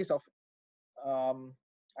you a list of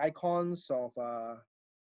icons of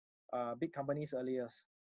big companies earlier.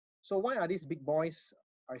 So why are these big boys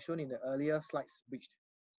I shown in the earlier slides breached?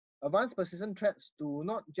 Advanced persistent threats do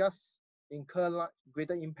not just incur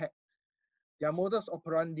greater impact. Their modus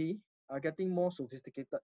operandi are getting more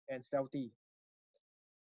sophisticated and stealthy.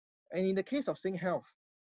 And in the case of Sync Health,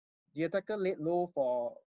 the attacker laid low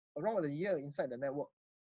for around a year inside the network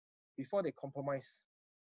before they compromised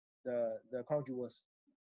the crown jewels.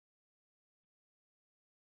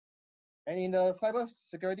 And in the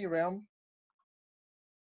cybersecurity realm,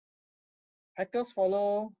 hackers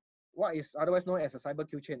follow what is otherwise known as a cyber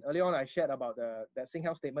kill chain. Earlier on, I shared about that Sync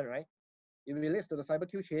Health statement, right? It relates to the cyber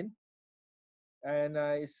kill chain, and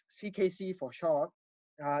it's CKC for short.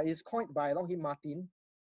 It's coined by Lockheed Martin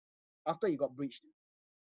after it got breached.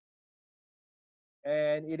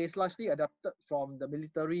 And it is largely adapted from the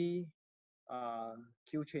military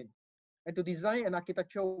kill chain. And to design an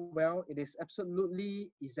architecture well, it is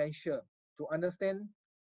absolutely essential to understand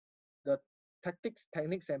the tactics,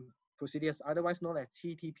 techniques, and procedures, otherwise known as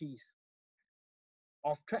TTPs,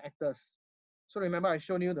 of threat actors. So remember, I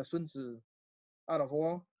showed you the Sun Tzu Art of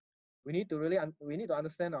War. We need to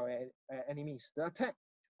understand our enemies. The attack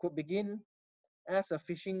could begin as a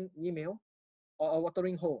phishing email or a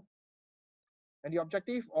watering hole. And the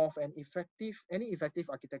objective of any effective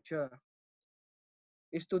architecture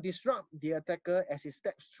is to disrupt the attacker as he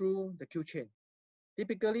steps through the kill chain.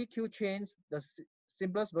 Typically, kill chains, the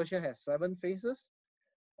simplest version has 7 phases.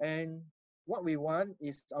 And what we want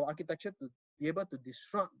is our architecture to be able to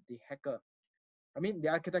disrupt the hacker. I mean, the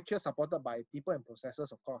architecture supported by people and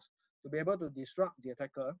processes, of course, to be able to disrupt the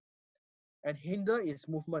attacker and hinder its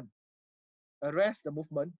movement, arrest the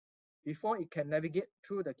movement before it can navigate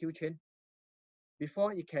through the kill chain,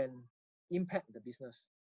 before it can impact the business.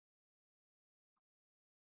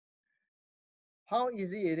 How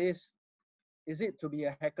easy is it to be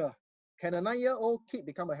a hacker? Can a 9-year-old kid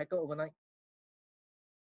become a hacker overnight?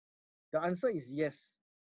 The answer is yes.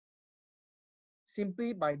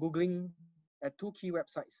 Simply by Googling at 2 key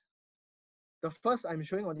websites. The first I'm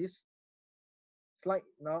showing on this slide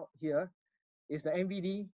now here is the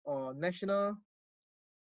NVD, or National,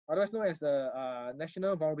 otherwise known as the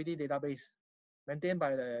National Vulnerability Database, maintained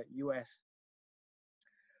by the US.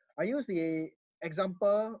 I use the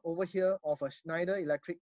example over here of a Schneider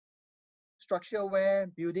Electric structure-aware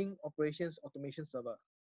building operations automation server.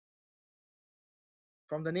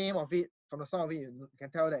 From the name of it, from the sound of it, you can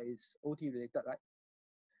tell that it's OT related, right?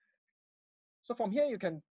 So from here, you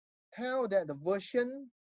can tell that the version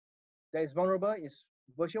that is vulnerable is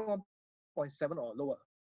version 1.7 or lower,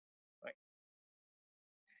 right?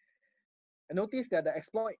 And notice that the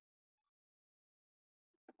exploit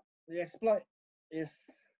is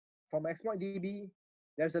from ExploitDB.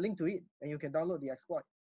 There's a link to it, and you can download the exploit.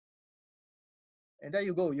 And there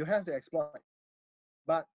you go, you have the exploit.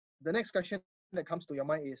 But the next question that comes to your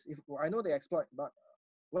mind is, if I know the exploit, but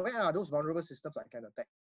where are those vulnerable systems I can attack?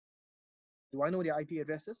 Do I know their IP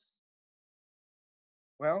addresses?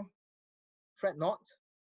 Well, fret not.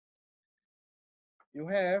 You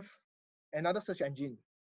have another search engine.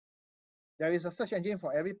 There is a search engine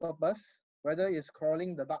for every purpose, whether it's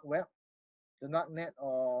crawling the dark web, the dark net,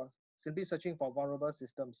 or simply searching for vulnerable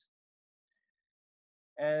systems.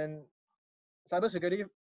 And cybersecurity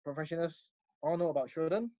professionals all know about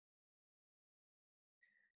Shodan.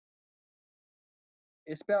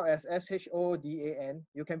 It's spelled as SHODAN.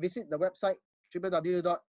 You can visit the website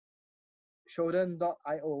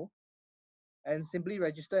www.shodan.io and simply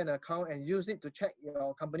register an account and use it to check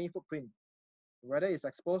your company footprint, whether it's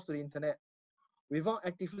exposed to the internet, without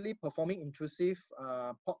actively performing intrusive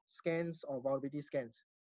port scans or vulnerability scans.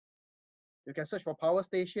 You can search for power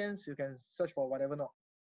stations, you can search for whatever not.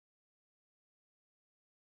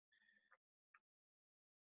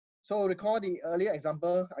 So recall the earlier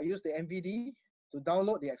example, I used the MVD to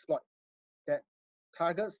download the exploit that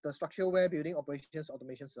targets the structure-aware building operations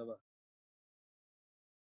automation server.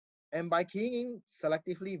 And by keying in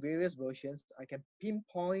selectively various versions, I can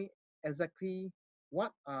pinpoint exactly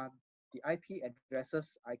what are the IP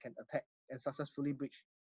addresses I can attack and successfully breach.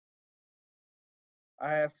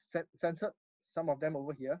 I have censored some of them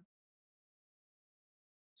over here.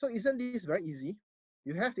 So isn't this very easy?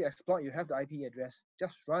 You have the exploit, you have the IP address,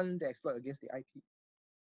 just run the exploit against the IP.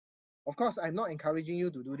 Of course, I'm not encouraging you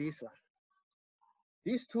to do this.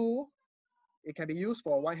 This tool, it can be used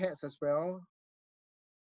for white hats as well.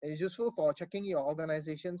 It's useful for checking your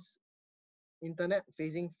organization's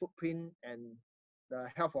internet-facing footprint and the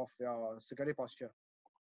health of your security posture.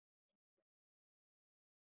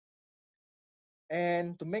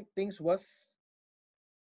 And to make things worse,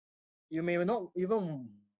 you may not even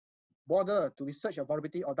bother to research a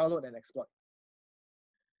vulnerability or download an exploit.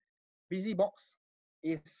 BusyBox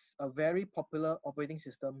is a very popular operating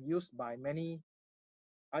system used by many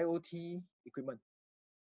IoT equipment.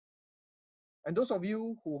 And those of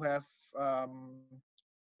you who have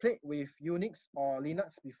played with Unix or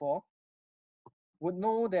Linux before would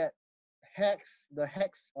know that the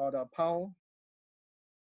hex or the pound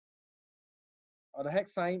or the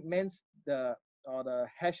hex sign means or the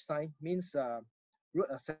hash sign means root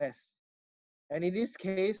access. And in this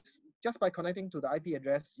case, just by connecting to the IP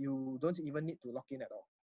address, you don't even need to log in at all.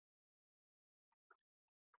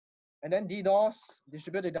 And then DDoS,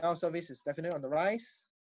 distributed denial service, is definitely on the rise.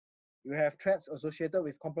 You have threats associated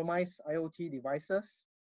with compromised IoT devices.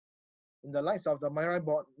 In the likes of the Mirai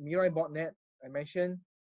botnet, I mentioned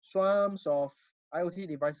swarms of IoT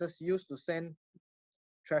devices used to send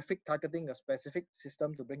traffic targeting a specific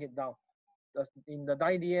system to bring it down. In the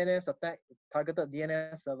DNS attack, targeted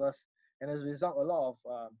DNS servers, and as a result, a lot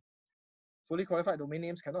of fully qualified domain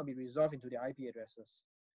names cannot be resolved into the IP addresses.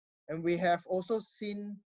 And we have also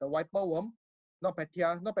seen the wiper worm, not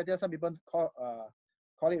Petya. Some people call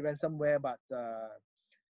it ransomware, but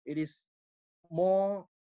it is more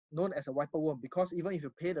known as a wiper worm because even if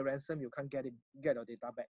you pay the ransom, you can't get your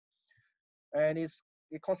data back. And it's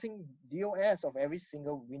causing DOS of every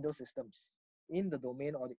single Windows systems in the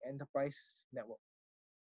domain or the enterprise network.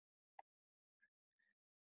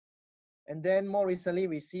 And then more recently,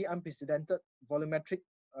 we see unprecedented volumetric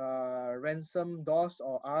ransom DOS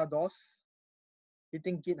or RDOS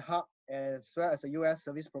hitting GitHub as well as a US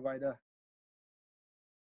service provider.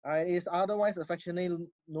 It is otherwise affectionately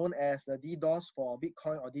known as the DDoS for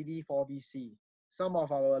Bitcoin or DD4BC. Some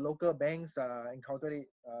of our local banks encountered it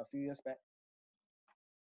a few years back.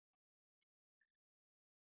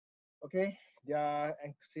 Okay, they are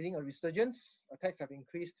seeing a resurgence. Attacks have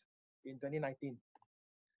increased in 2019.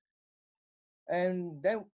 And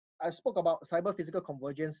then I spoke about cyber physical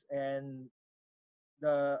convergence and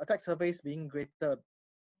the attack surface being greater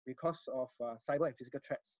because of cyber and physical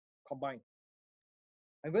threats combined.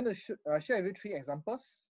 I'm going to share with you 3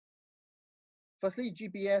 examples. Firstly,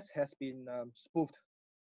 GPS has been spoofed.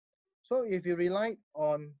 So if you rely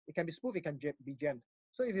on, it can be spoofed, it can be jammed.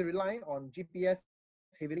 So if you rely on GPS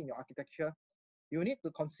heavily in your architecture, you need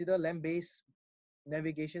to consider land-based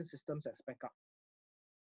navigation systems as backup.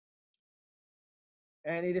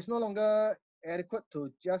 And it is no longer adequate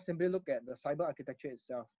to just simply look at the cyber architecture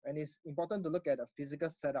itself. And it's important to look at the physical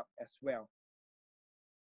setup as well.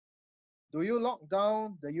 Do you lock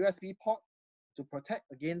down the USB port to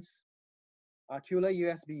protect against killer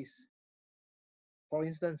USBs, for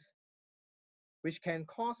instance, which can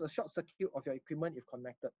cause a short circuit of your equipment if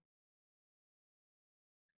connected?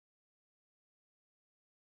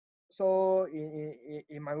 So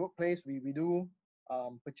in my workplace, we do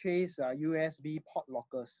purchase USB port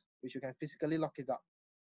lockers, which you can physically lock it up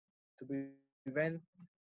to prevent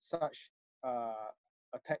such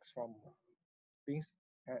attacks from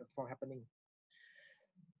happening.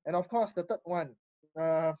 And of course, the third one,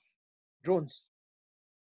 drones.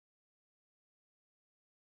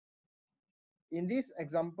 In this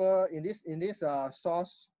example, in this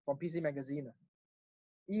source from PC Magazine,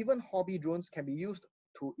 even hobby drones can be used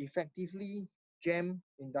to effectively jam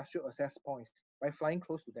industrial access points by flying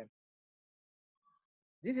close to them.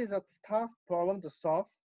 This is a tough problem to solve,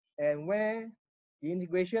 and where the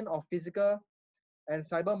integration of physical and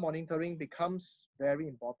cyber monitoring becomes very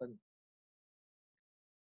important.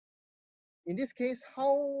 In this case,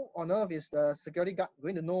 how on earth is the security guard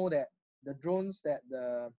going to know that the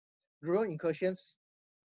drone incursions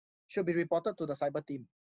should be reported to the cyber team?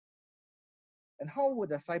 And how would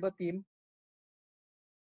the cyber team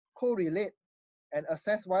correlate and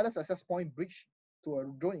assess wireless access point breach to a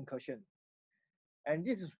drone incursion? And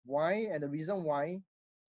this is why, and the reason why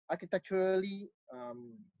architecturally,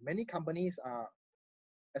 many companies are,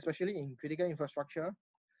 especially in critical infrastructure,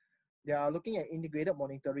 they are looking at integrated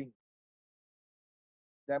monitoring.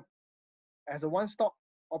 That as a one-stop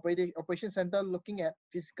operation center, looking at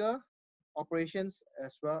physical operations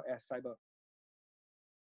as well as cyber.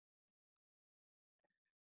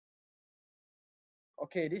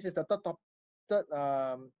 Okay, this is the third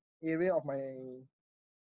area of my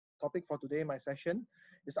topic for today, my session,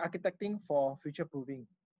 is architecting for future proofing.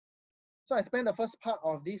 So I spent the first part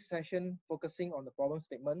of this session focusing on the problem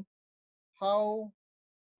statement,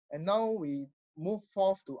 and now we move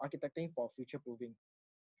forth to architecting for future proofing.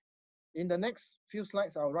 In the next few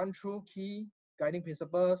slides, I'll run through key guiding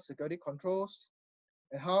principles, security controls,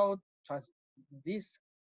 and how these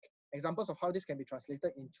examples of how this can be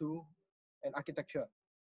translated into an architecture.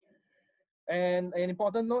 And an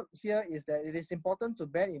important note here is that it is important to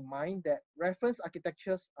bear in mind that reference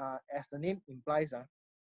architectures are, as the name implies,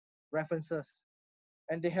 references,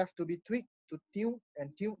 and they have to be tweaked to tune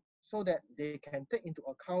so that they can take into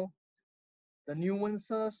account the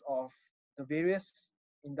nuances of the various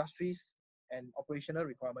industries and operational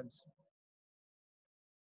requirements.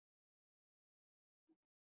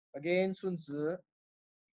 Again, Sun Tzu,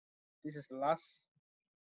 this is the last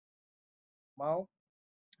mile.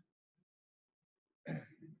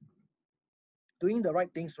 Doing the right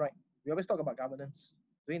things right. We always talk about governance.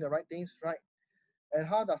 Doing the right things right. And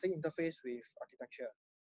how does it interface with architecture?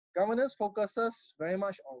 Governance focuses very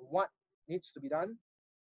much on what needs to be done,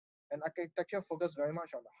 and architecture focuses very much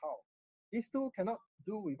on the how. These two cannot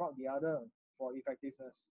do without the other for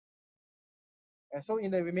effectiveness. And so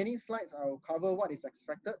in the remaining slides, I'll cover what is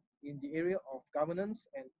expected in the area of governance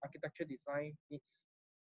and architecture design needs.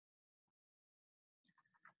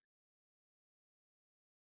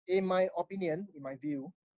 In my opinion, in my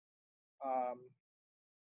view,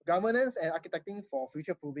 governance and architecting for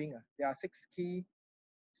future proofing, there are 6 key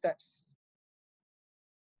steps.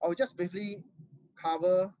 I'll just briefly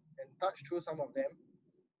cover and touch through some of them,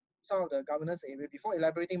 some of the governance area before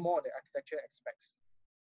elaborating more on the architecture aspects.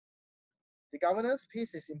 The governance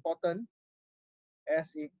piece is important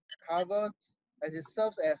as it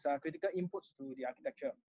serves as critical inputs to the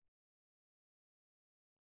architecture.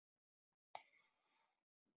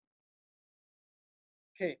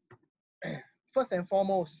 Okay, first and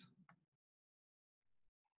foremost,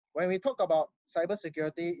 when we talk about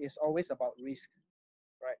cybersecurity, it's always about risk,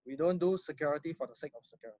 right? We don't do security for the sake of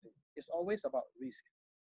security. It's always about risk.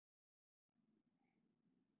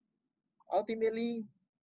 Ultimately,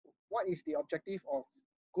 what is the objective of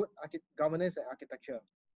good governance and architecture?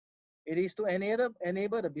 It is to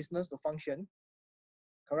enable the business to function,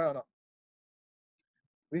 correct or not?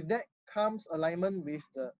 With that comes alignment with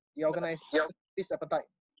the organization's risk appetite.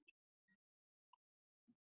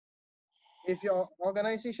 If your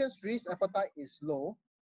organization's risk appetite is low,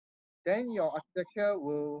 then your architecture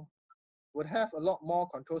would have a lot more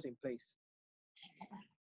controls in place.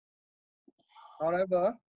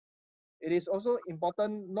 However, it is also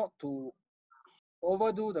important not to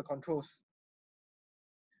overdo the controls.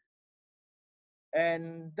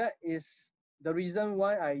 And that is the reason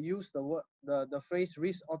why I use the phrase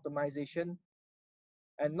risk optimization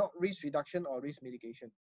and not risk reduction or risk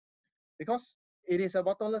mitigation. Because it is a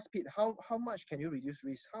bottomless pit. How much can you reduce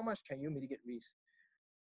risk? How much can you mitigate risk?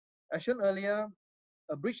 As shown earlier,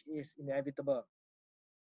 a breach is inevitable.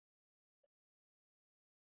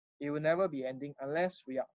 It will never be ending unless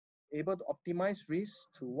we are able to optimize risk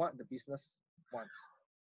to what the business wants.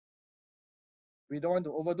 We don't want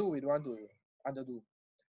to overdo, we don't want to underdo.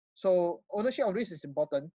 So ownership of risk is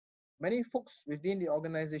important. Many folks within the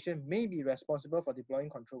organization may be responsible for deploying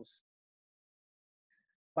controls,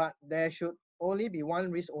 but there should only be one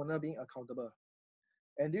risk owner being accountable.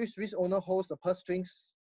 And this risk owner holds the purse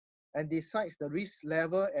strings and decides the risk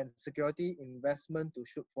level and security investment to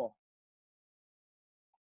shoot for.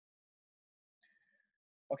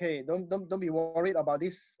 Okay, don't be worried about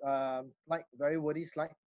this like very wordy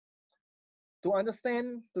slide. To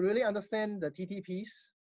really understand the TTPs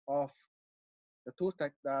of the tools,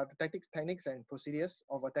 the tactics, techniques, and procedures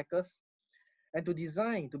of attackers, and to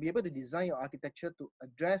be able to design your architecture to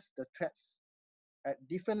address the threats at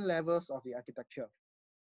different levels of the architecture.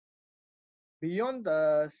 Beyond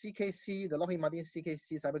the CKC, the Lockheed Martin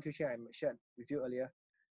CKC cyber queue chain I shared with you earlier,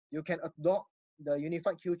 you can adopt the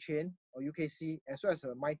Unified Queue Chain or UKC as well as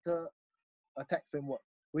a MITRE attack framework,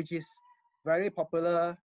 which is very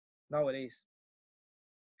popular nowadays.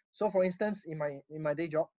 So for instance, in my day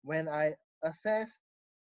job, when I assess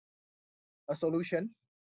a solution,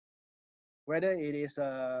 whether it is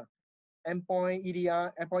a endpoint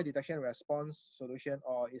EDR, endpoint detection and response solution,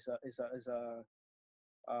 or is a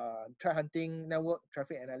threat hunting network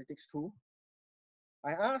traffic analytics tool.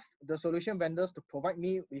 I asked the solution vendors to provide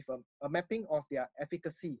me with a mapping of their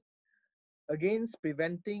efficacy against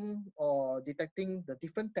preventing or detecting the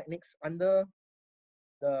different techniques under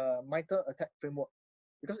the MITRE attack framework.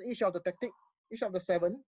 Because each of the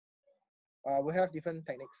 7 will have different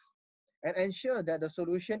techniques, and ensure that the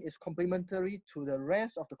solution is complementary to the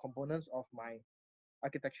rest of the components of my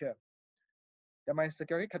architecture, that my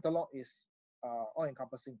security catalog is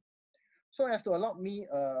all-encompassing, so as to allow me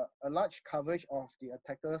a large coverage of the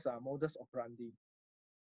attacker's modus operandi.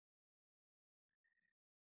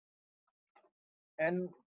 And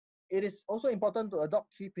it is also important to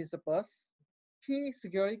adopt key principles. Key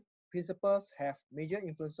security principles have major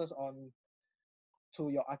influences to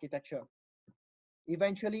your architecture.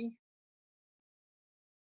 Eventually,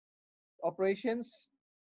 operations,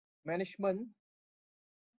 management,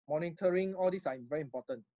 monitoring, all these are very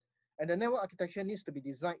important. And the network architecture needs to be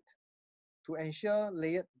designed to ensure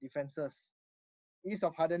layered defenses, ease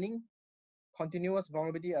of hardening, continuous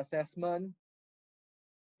vulnerability assessment,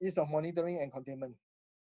 ease of monitoring and containment.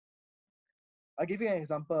 I'll give you an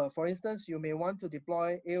example. For instance, you may want to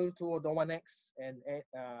deploy AO2.1x and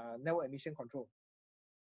network admission control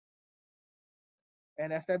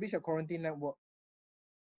and establish a quarantine network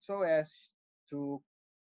so as to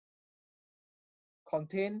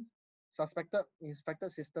contain suspected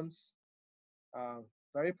infected systems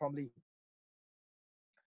very promptly.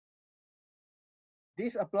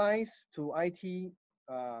 This applies to IT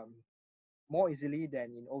more easily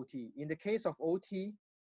than in OT. In the case of OT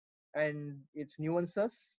and its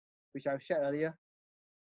nuances, which I've shared earlier,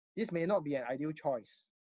 this may not be an ideal choice.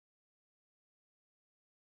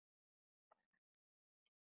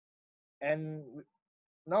 And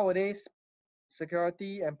nowadays,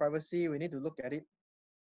 security and privacy, we need to look at it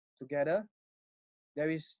together.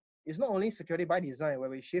 It's not only security by design where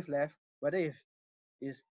we shift left, whether if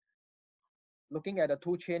is looking at the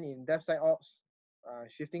tool chain in DevSecOps,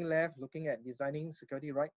 shifting left, looking at designing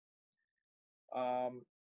security right.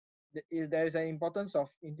 There is an importance of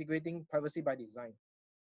integrating privacy by design,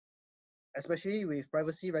 especially with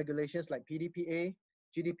privacy regulations like PDPA,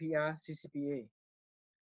 GDPR, CCPA.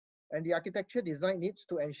 And the architecture design needs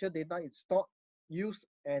to ensure data is stored, used,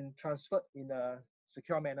 and transferred in a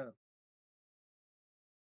secure manner.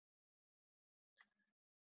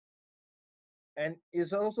 And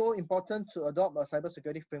it's also important to adopt a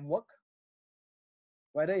cybersecurity framework,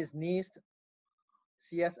 whether it's NIST,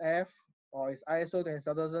 CSF, or it's ISO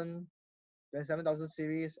 27000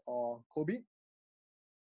 series or ACoP,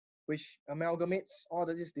 which amalgamates all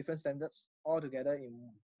of these different standards all together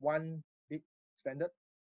in one big standard.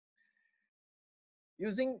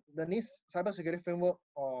 Using the NIST Cybersecurity Framework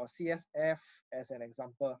or CSF as an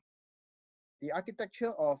example, the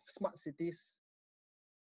architecture of smart cities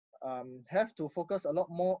have to focus a lot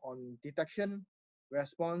more on detection,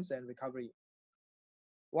 response, and recovery.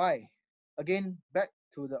 Why? Again, back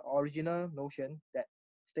to the original notion, that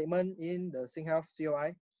statement in the SingHealth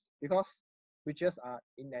COI, because breaches are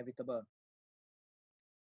inevitable.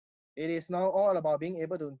 It is now all about being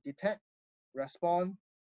able to detect, respond,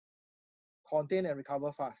 contain, and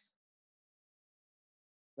recover fast.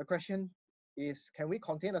 The question is, can we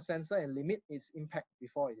contain a sensor and limit its impact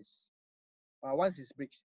before it is, once it's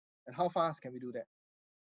breached? And how fast can we do that?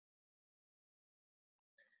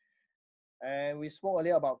 And we spoke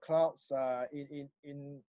earlier about clouds.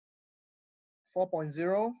 In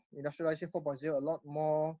 4.0, industrialization 4.0, a lot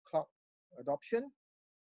more cloud adoption,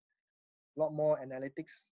 a lot more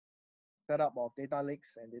analytics, setup of data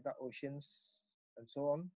lakes and data oceans, and so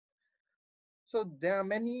on. So there are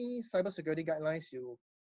many cybersecurity guidelines you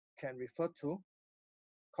can refer to.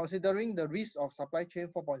 Considering the risk of supply chain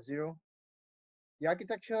 4.0, the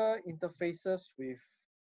architecture interfaces with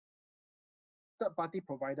third-party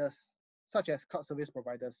providers, such as cloud service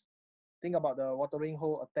providers. Think about the watering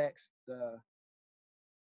hole attacks,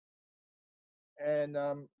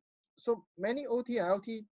 so many OT and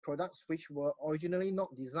IoT products which were originally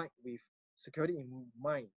not designed with security in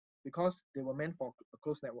mind because they were meant for a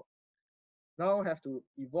closed network, now have to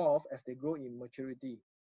evolve as they grow in maturity.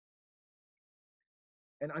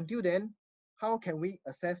 And until then, how can we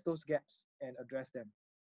assess those gaps and address them?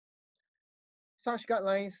 Such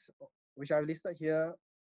guidelines, which I've listed here,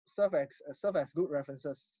 serve as good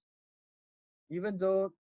references, even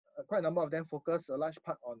though quite a number of them focus a large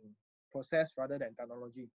part on process rather than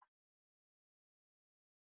technology.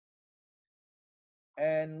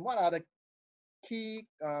 And what are the key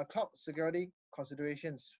cloud security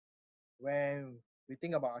considerations when we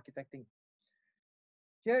think about architecting?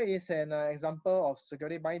 Here is an example of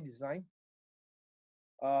security by design.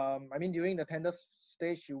 I mean, during the tender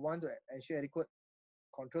stage, you want to ensure adequate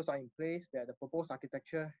controls are in place, that the proposed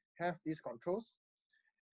architecture have these controls.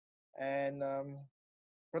 And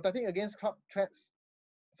protecting against cloud threats,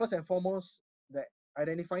 first and foremost, that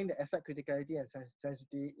identifying the asset criticality and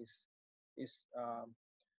sensitivity is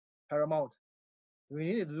paramount. We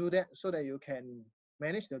need to do that so that you can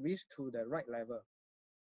manage the risk to the right level.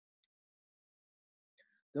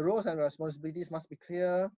 The roles and responsibilities must be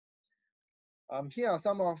clear. Here are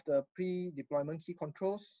some of the pre-deployment key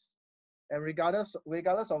controls. And regardless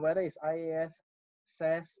of whether it's IaaS,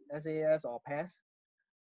 SaaS, SaaS, or PaaS,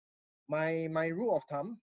 my rule of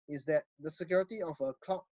thumb is that the security of a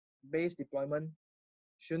cloud-based deployment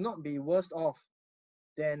should not be worse off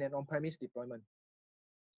than an on-premise deployment.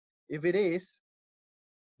 If it is,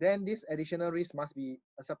 then this additional risk must be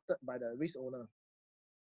accepted by the risk owner,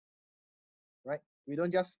 right? We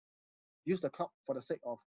don't just use the cloud for the sake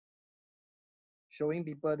of showing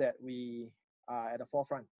people that we are at the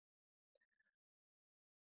forefront.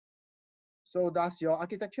 So does your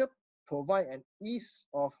architecture provide an ease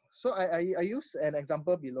of, so I use an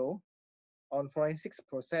example below on forensics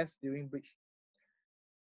process during breach.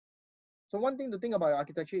 So one thing to think about your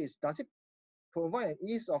architecture is, does it provide an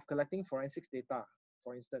ease of collecting forensics data,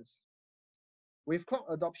 for instance? With cloud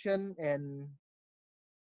adoption and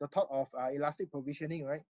the thought of elastic provisioning,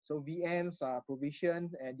 right? So VMs are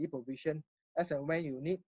provisioned and deprovisioned as and when you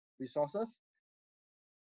need resources.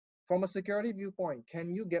 From a security viewpoint,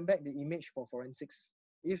 can you get back the image for forensics?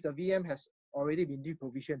 If the VM has already been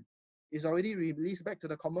deprovisioned, it's already released back to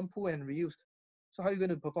the common pool and reused. So how are you going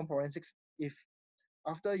to perform forensics if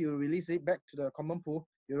after you release it back to the common pool,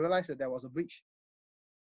 you realize that there was a breach?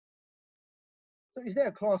 So is there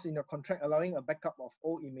a clause in your contract allowing a backup of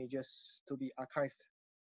old images to be archived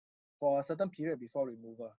for a certain period before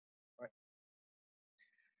removal, right?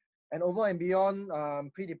 And over and beyond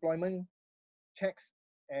pre-deployment checks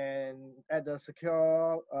and at the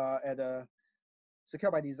secure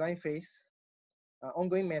by design phase,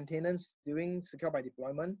 ongoing maintenance during secure by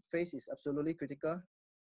deployment phase is absolutely critical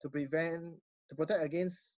to protect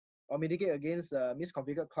against or mitigate against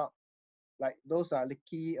misconfigured cloud, like those are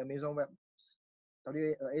leaky Amazon Web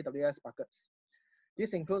AWS buckets.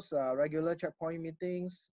 This includes regular checkpoint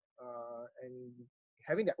meetings and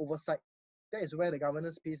having that oversight. That is where the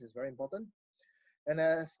governance piece is very important. And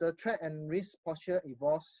as the threat and risk posture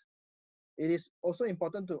evolves, it is also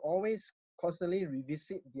important to always constantly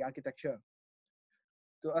revisit the architecture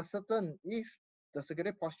to ascertain if the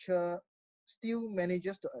security posture still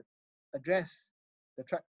manages to address the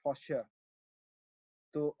threat posture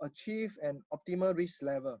to achieve an optimal risk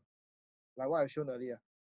level, like what I've shown earlier.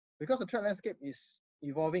 Because the threat landscape is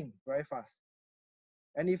evolving very fast.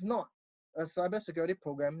 And if not, a cybersecurity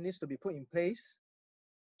program needs to be put in place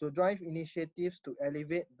to drive initiatives to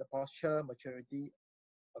elevate the posture maturity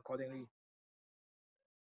accordingly.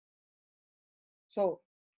 So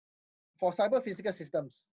for cyber physical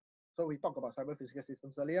systems, so we talked about cyber physical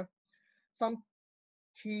systems earlier, some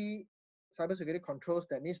key cybersecurity controls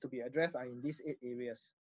that needs to be addressed are in these 8 areas.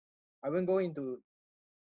 I won't go into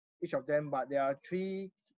each of them, but there are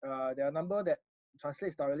a number that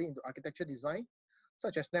translates directly into architecture design,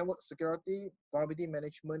 such as network security, vulnerability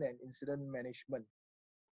management, and incident management.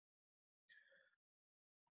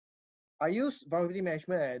 I use vulnerability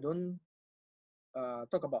management and I don't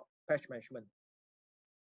talk about patch management.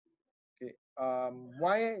 Okay.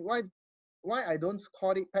 Why I don't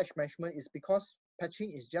call it patch management is because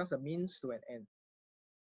patching is just a means to an end.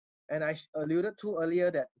 And I alluded to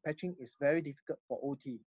earlier that patching is very difficult for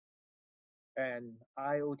OT and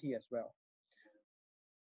IoT as well.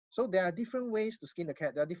 So there are different ways to skin the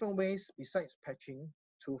cat. There are different ways besides patching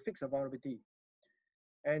to fix a vulnerability.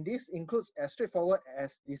 And this includes as straightforward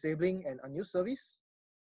as disabling an unused service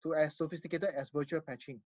to as sophisticated as virtual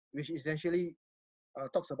patching, which essentially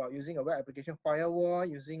talks about using a web application firewall,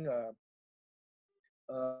 using an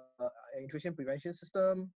intrusion prevention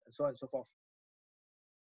system, and so on and so forth.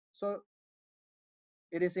 So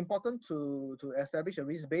it is important to establish a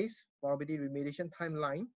risk-based vulnerability remediation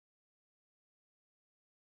timeline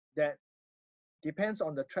that depends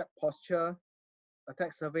on the threat posture,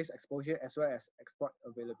 attack surface exposure, as well as exploit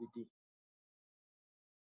availability.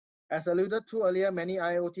 As alluded to earlier, many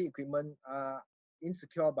IoT equipment are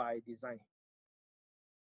insecure by design,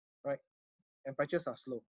 right? And patches are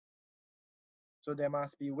slow. So there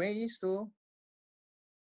must be ways to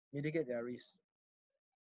mitigate their risk.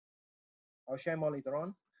 I'll share more later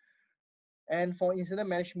on. And for incident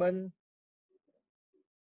management,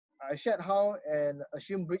 I shared how an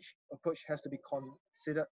assumed breach approach has to be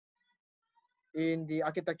considered in the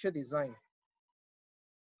architecture design.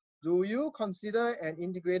 Do you consider an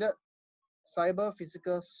integrated cyber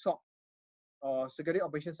physical SOC or security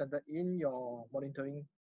operations center in your monitoring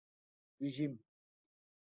regime?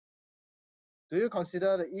 Do you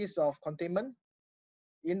consider the ease of containment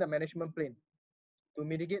in the management plane to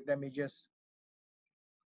mitigate damages?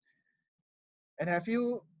 And have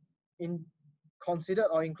you considered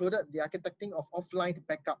or included the architecting of offline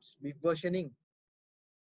backups with versioning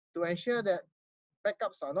to ensure that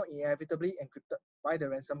backups are not inevitably encrypted by the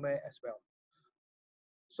ransomware as well?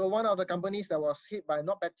 So one of the companies that was hit by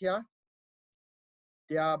NotPetya,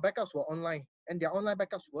 their backups were online, and their online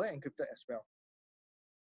backups were encrypted as well.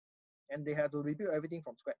 And they had to rebuild everything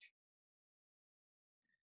from scratch.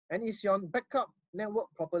 And is your backup network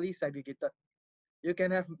properly segregated? You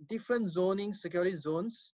can have different zoning security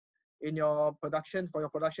zones in your production for your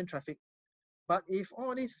production traffic. But if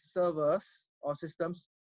all these servers or systems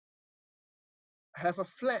have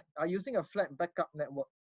are using a flat backup network,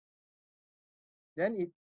 then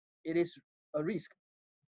it is a risk.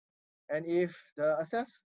 And if the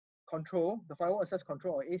access control, the firewall access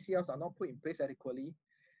control or ACLs are not put in place adequately,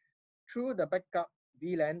 through the backup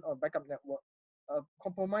VLAN or backup network, a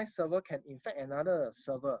compromised server can infect another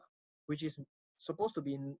server, which is supposed to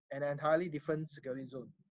be in an entirely different security zone.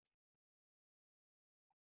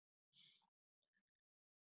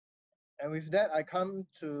 And with that, I come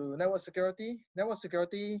to network security. Network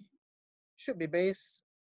security should be based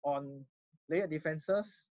on layered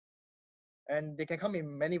defenses, and they can come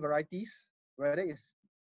in many varieties, whether it's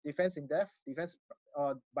defense in depth, defense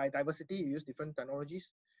by diversity, you use different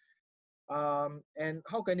technologies. And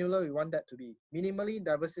how granular we want that to be. Minimally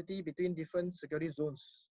diversity between different security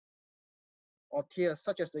zones or tiers,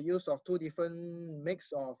 such as the use of two different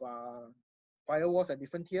mix of firewalls at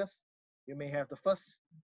different tiers. You may have the first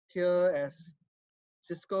tier as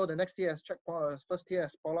Cisco, the next tier as Checkpoint, first tier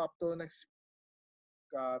as Palo Alto, next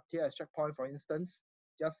tier as Checkpoint, for instance,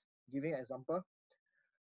 just giving an example.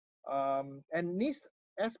 And NIST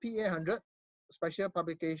SP800, special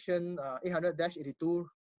publication 800-82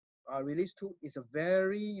 release 2 is a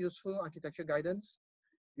very useful architecture guidance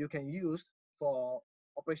you can use for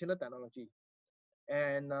operational technology.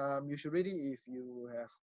 And you should read it if you have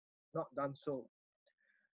not done so.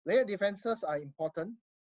 Layered defenses are important.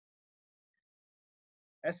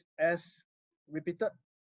 As repeated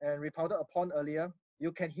and reported upon earlier,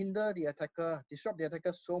 you can hinder the attacker, disrupt the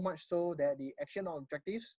attacker so much so that the action or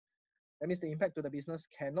objectives, that means the impact to the business,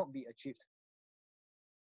 cannot be achieved.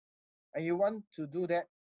 And you want to do that,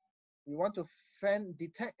 you want to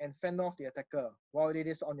detect and fend off the attacker while it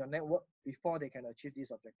is on your network before they can achieve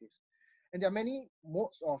these objectives. And there are many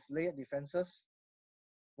modes of layered defenses,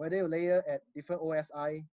 whether you layer at different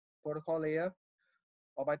OSI protocol layer,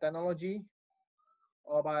 or by technology,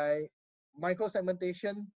 or by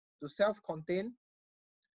micro-segmentation to self-contain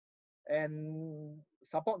and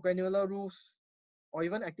support granular rules, or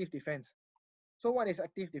even active defense. So what is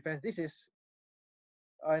active defense? This is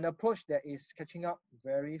an approach that is catching up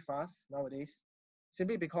very fast nowadays,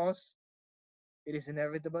 simply because it is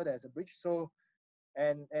inevitable there's a breach. So,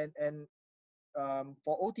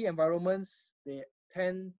 for OT environments, they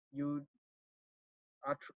tend you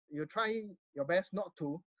try your best not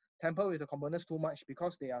to tamper with the components too much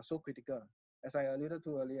because they are so critical, as I alluded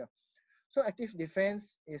to earlier. So active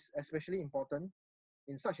defense is especially important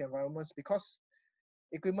in such environments because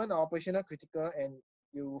equipment are operational critical and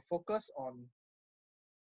you focus on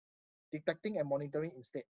detecting and monitoring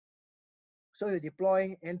instead. So you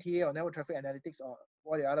deploy NTA or network traffic analytics, or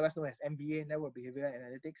what is otherwise known as MBA, network behavior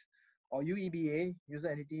analytics, or UEBA, user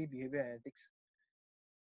entity behavior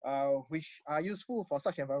analytics, which are useful for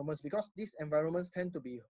such environments because these environments tend to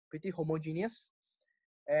be pretty homogeneous,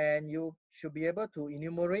 and you should be able to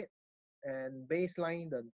enumerate and baseline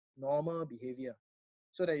the normal behavior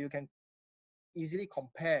so that you can easily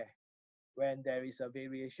compare when there is a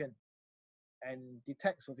variation and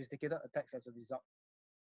detect sophisticated attacks as a result.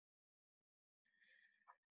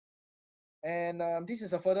 And this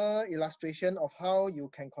is a further illustration of how you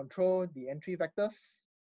can control the entry vectors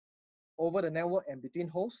over the network and between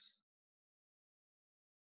hosts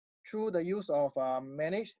through the use of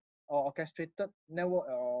managed or orchestrated network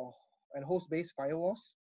and host-based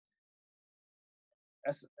firewalls.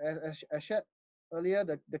 As shared earlier,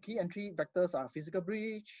 the key entry vectors are physical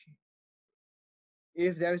breach.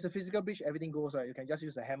 If there is a physical breach, everything goes, right? You can just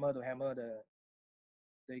use a hammer to hammer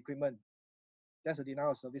the equipment. That's a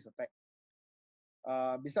denial of service attack.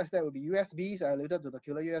 Besides that will be USBs, I alluded to the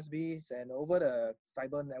killer USBs, and over the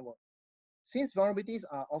cyber network. Since vulnerabilities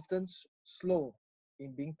are often slow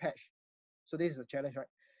in being patched, so this is a challenge, right?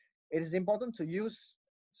 It is important to use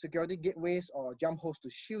security gateways or jump hosts to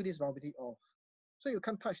shield this vulnerability off. So you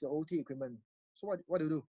can't touch the OT equipment. So what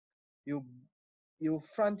do? You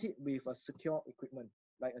front it with a secure equipment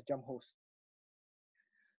like a jump host.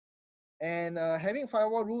 And having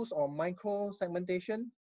firewall rules on micro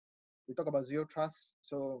segmentation, we talk about zero trust.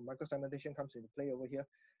 So micro segmentation comes into play over here.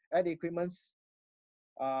 At the equipments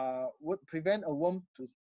would prevent a worm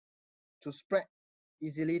to spread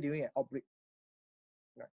easily during an outbreak.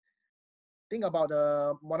 Right. Think about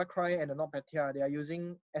the WannaCry and the NotPetya. They are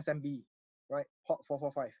using SMB, right? Port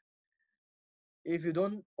 445. If you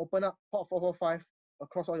don't open up port 445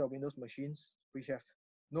 across all your Windows machines, which have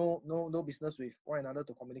no business with one another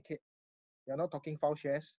to communicate, you're not talking file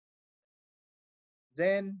shares,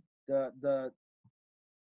 then the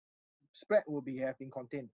spread will have been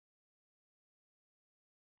contained.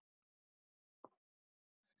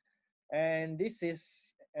 And this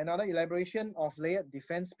is another elaboration of layered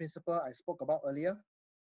defense principle I spoke about earlier.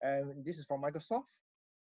 And this is from Microsoft.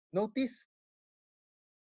 Notice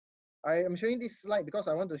I am showing this slide because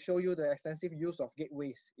I want to show you the extensive use of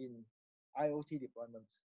gateways in IoT deployments.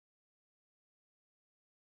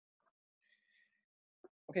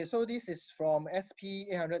 Okay, so this is from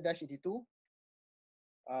SP 800-82,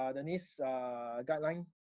 the NIST guideline.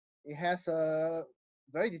 It has a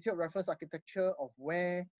very detailed reference architecture of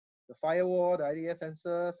where the firewall, the IDS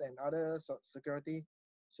sensors, and other security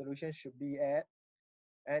solutions should be at.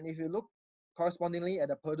 And if you look correspondingly at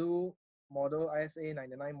the Purdue model, ISA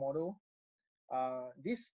 99 model,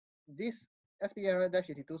 this SP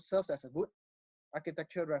 800-82 serves as a good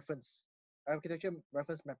architecture reference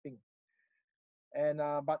mapping. And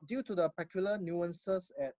but due to the peculiar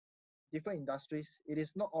nuances at different industries, it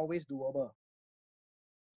is not always doable.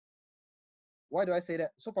 Why do I say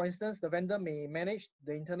that? So for instance, the vendor may manage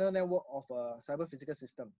the internal network of a cyber physical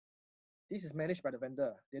system. This is managed by the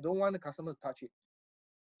vendor. They don't want the customer to touch it.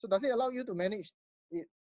 So does it allow you to manage it?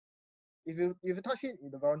 If you touch it,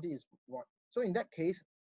 the warranty is void. So in that case,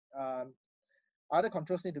 other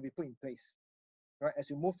controls need to be put in place, right? As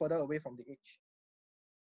you move further away from the edge.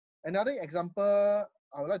 Another example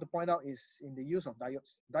I would like to point out is in the use of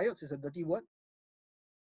diodes. Diodes is a dirty word.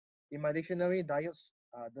 In my dictionary, diodes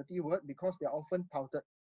are a dirty word because they are often touted,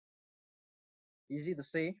 easy to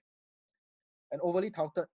say, and overly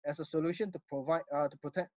touted as a solution to provide to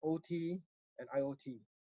protect OT and IoT.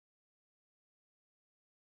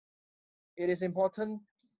 It is important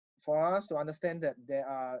for us to understand that there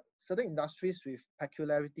are certain industries with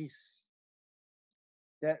peculiarities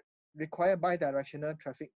that require bidirectional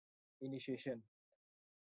traffic initiation.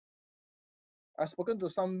 I've spoken to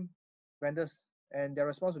some vendors and their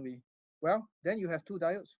response will be, well, then you have two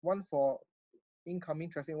diodes, one for incoming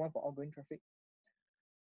traffic, one for outgoing traffic.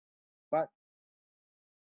 But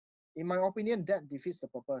in my opinion, that defeats the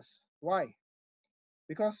purpose. Why?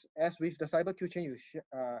 Because as with the cyber queue chain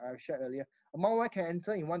I shared earlier, a malware can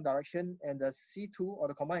enter in one direction and the C2 or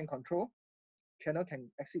the command and control channel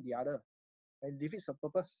can exit the other and defeats the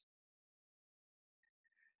purpose.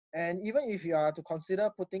 And even if you are to consider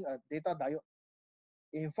putting a data diode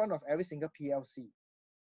in front of every single PLC,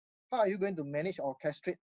 how are you going to manage or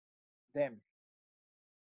orchestrate them?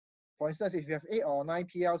 For instance, if you have 8 or 9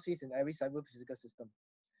 PLCs in every cyber physical system,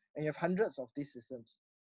 and you have hundreds of these systems,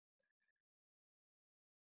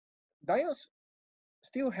 diodes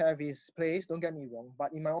still have its place, don't get me wrong,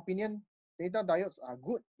 but in my opinion, data diodes are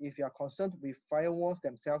good if you are concerned with firewalls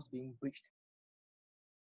themselves being breached,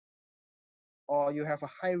 or you have a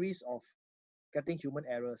high risk of getting human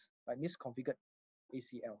errors like misconfigured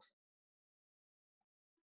ACLs.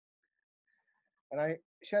 And I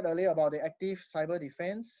shared earlier about the active cyber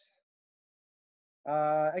defense.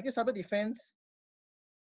 Active cyber defense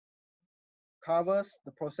covers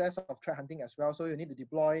the process of threat hunting as well. So you need to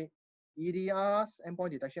deploy EDRs,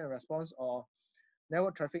 endpoint detection and response, or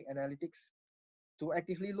network traffic analytics to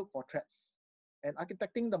actively look for threats, and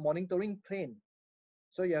architecting the monitoring plane.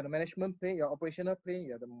 So you have the management plane, your operational plane,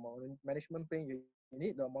 you have the management plane, you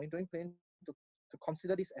need the monitoring plane to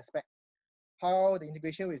consider this aspect. How the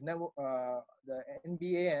integration with network, the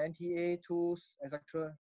NBA and NTA tools,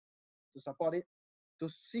 etc., to support it, to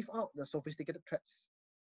sieve out the sophisticated threats.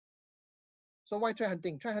 So why threat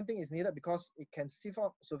hunting? Threat hunting is needed because it can sieve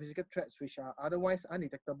out sophisticated threats which are otherwise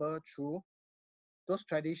undetectable through those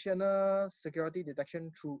traditional security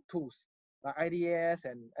detection tools like IDS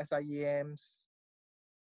and SIEMs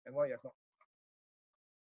and what you have not.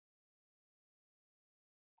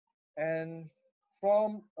 And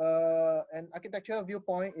from an architectural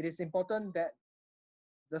viewpoint, it is important that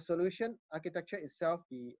the solution architecture itself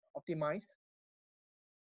be optimized.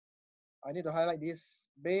 I need to highlight this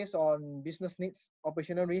based on business needs,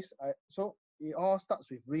 operational risk. So it all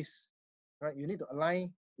starts with risk, right? You need to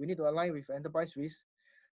align We need to align with enterprise risk.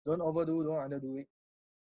 Don't overdo, don't underdo it.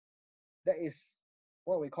 That is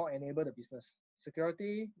what we call enable the business.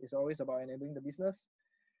 Security is always about enabling the business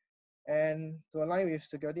and to align with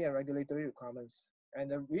security and regulatory requirements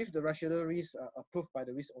and with the rational risk approved by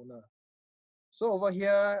the risk owner. So over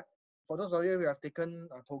here, for those of you who have taken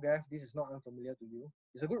TOGAF, this is not unfamiliar to you.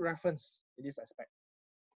 It's a good reference in this aspect.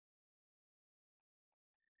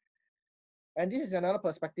 And this is another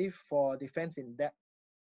perspective for defense in depth.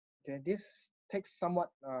 Okay, this takes somewhat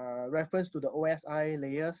reference to the OSI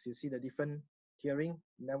layers. You see the different tiering,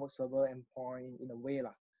 network server, endpoint in a way.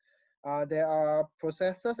 There are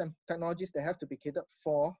processes and technologies that have to be catered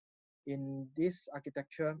for in this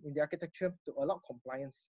architecture, in the architecture to allow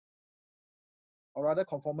compliance, or rather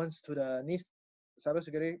conformance to the NIST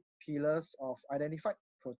cybersecurity pillars of identify,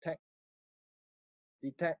 protect,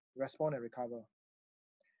 detect, respond, and recover.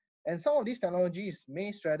 And some of these technologies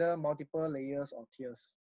may straddle multiple layers or tiers.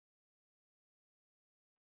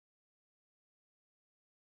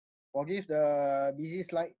 Forgive the busy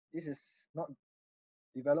slide. This is not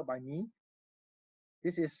developed by me.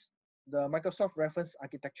 This is the Microsoft reference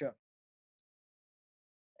architecture.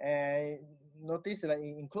 And notice that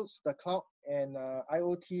it includes the cloud and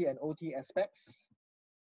IoT and OT aspects.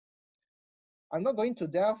 I'm not going to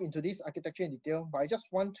delve into this architecture in detail, but I just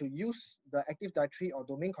want to use the Active Directory or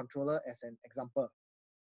domain controller as an example.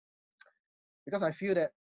 Because I feel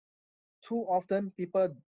that too often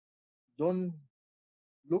people don't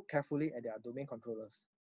look carefully at their domain controllers.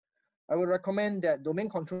 I would recommend that domain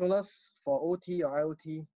controllers for OT or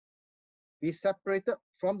IoT be separated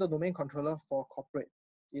from the domain controller for corporate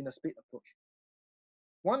in a split approach.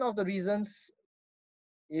 One of the reasons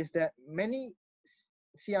is that many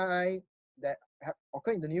CII that have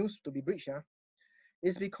occurred in the news to be breached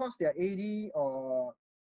is because their AD or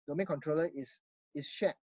domain controller is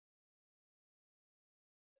shared.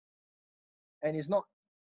 And it's not,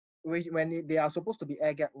 when they are supposed to be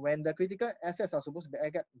air gap, when the critical assets are supposed to be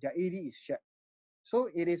air gap, their AD is shared. So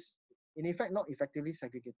it is in effect not effectively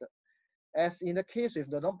segregated. As in the case with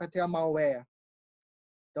the NotPetya malware,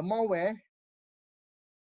 the malware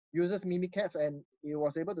uses Mimikatz and it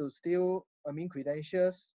was able to steal admin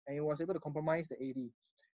credentials and it was able to compromise the AD.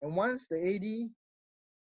 And once the AD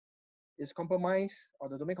is compromised or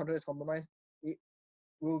the domain controller is compromised, it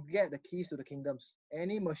will get the keys to the kingdoms.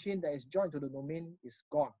 Any machine that is joined to the domain is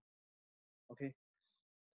gone. Okay.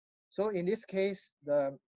 So in this case,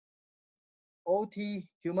 the OT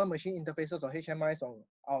human machine interfaces or HMIs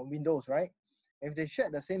on Windows, right? If they share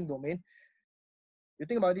the same domain, you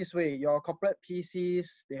think about it this way, your corporate PCs,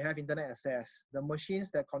 they have internet access. The machines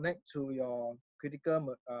that connect to your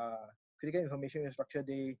critical information infrastructure,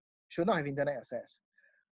 they should not have internet access.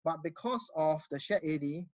 But because of the shared AD,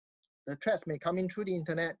 the threats may come in through the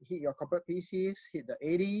internet, hit your corporate PCs, hit the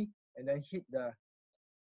AD, and then hit the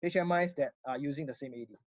HMIs that are using the same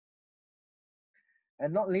AD.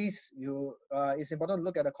 And not least, it's important to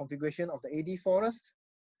look at the configuration of the AD forest.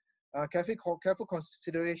 Careful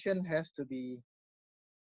consideration has to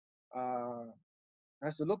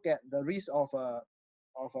look at the risk of a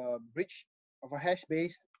breach of a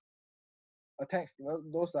hash-based attacks.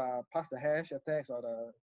 Those are pass the hash attacks or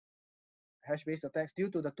the hash-based attacks due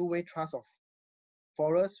to the two-way trust of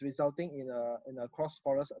forest, resulting in a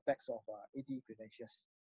cross-forest attacks of AD credentials.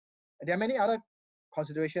 And there are many other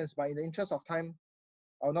considerations, but in the interest of time,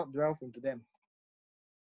 I will not delve into them.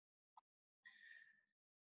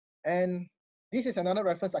 And this is another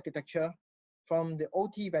reference architecture from the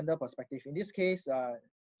OT vendor perspective. In this case,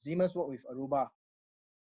 Siemens work with Aruba,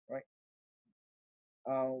 right?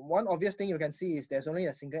 One obvious thing you can see is there's only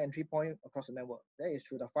a single entry point across the network. That is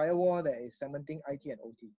through the firewall that is segmenting IT and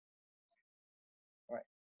OT. Right.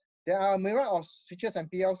 There are a myriad of switches and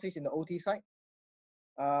PLCs in the OT side.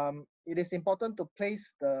 It is important to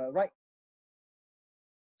place the right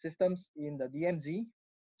systems in the DMZ,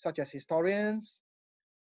 such as historians,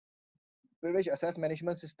 privilege access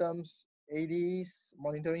management systems, ADs,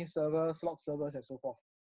 monitoring servers, log servers, and so forth.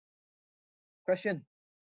 Question: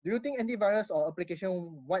 do you think antivirus or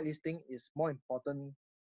application whitelisting is more important,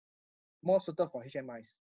 more suited for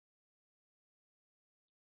HMIs?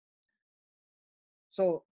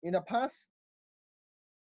 So in the past,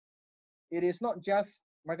 it is not just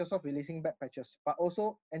Microsoft releasing bad patches, but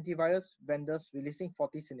also antivirus vendors releasing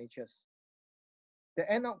faulty signatures. They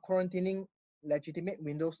end up quarantining legitimate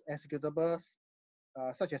Windows executables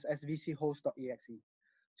such as svchost.exe.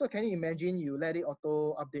 So can you imagine you let it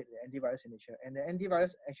auto update the antivirus signature and the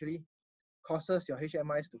antivirus actually causes your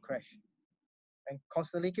HMIs to crash and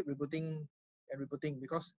constantly keep rebooting and rebooting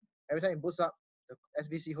because every time it boots up, the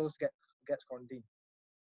SVC host gets quarantined.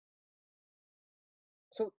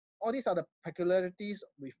 So all these are the peculiarities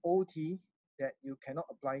with OT that you cannot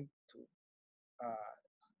apply to,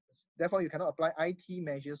 therefore you cannot apply IT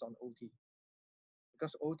measures on OT.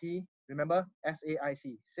 Because OT, remember,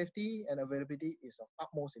 SAIC, safety and availability is of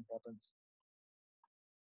utmost importance.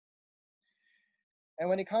 And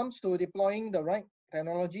when it comes to deploying the right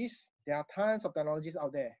technologies, there are tons of technologies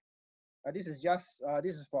out there. This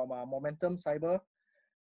is from Momentum Cyber,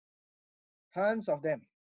 tons of them,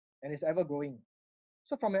 and it's ever growing.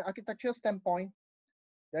 So from an architectural standpoint,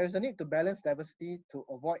 there is a need to balance diversity to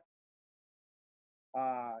avoid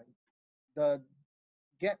the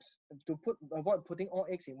gaps, to avoid putting all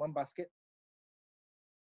eggs in one basket.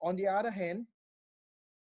 On the other hand,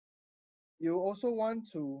 you also want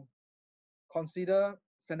to consider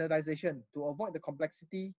standardization to avoid the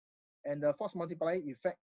complexity and the force multiplier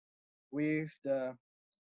effect with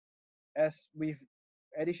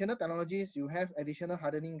additional technologies. You have additional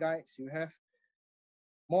hardening guides, you have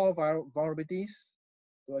more vulnerabilities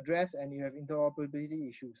to address, and you have interoperability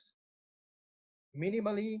issues.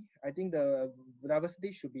 Minimally, I think the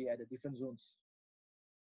diversity should be at the different zones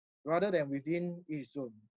rather than within each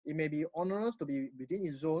zone. It may be onerous to be within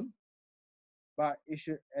each zone, but it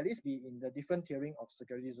should at least be in the different tiering of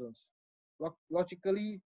security zones.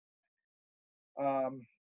 Logically,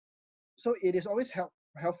 so it is always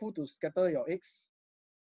helpful to scatter your eggs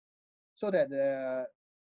so that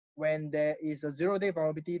when there is a zero-day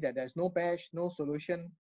vulnerability, that there's no patch, no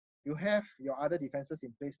solution, you have your other defenses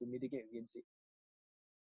in place to mitigate against it.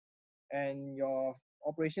 And your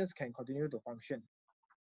operations can continue to function.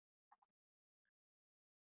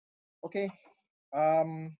 Okay,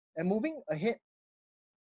 and moving ahead,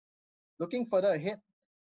 looking further ahead,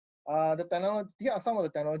 here are some of the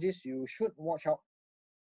technologies you should watch out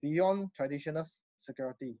beyond traditional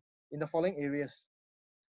security in the following areas.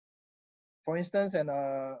 For instance, an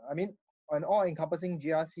all-encompassing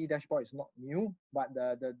GRC dashboard is not new, but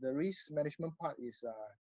the risk management part is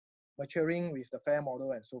maturing with the FAIR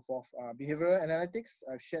model and so forth. Behavioral analytics,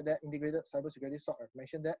 I've shared that. Integrated cybersecurity SOC, I've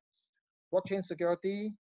mentioned that. Blockchain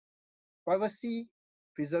security, privacy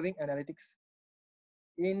preserving analytics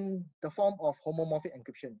in the form of homomorphic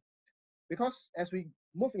encryption. Because as we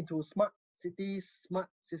move into smart cities, smart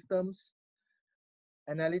systems,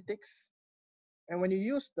 analytics, and when you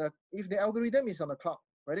use if the algorithm is on the cloud,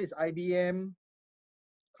 whether it's IBM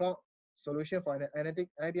cloud solution for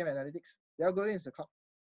IBM analytics, the algorithm is the cloud.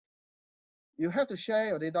 You have to share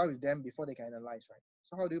your data with them before they can analyze, right?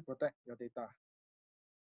 So how do you protect your data?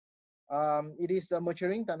 It is a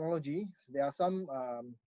maturing technology. There are some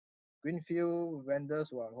greenfield vendors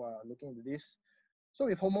who are looking into this. So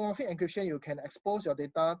with homomorphic encryption, you can expose your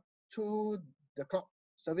data to the cloud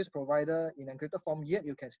service provider in encrypted form, yet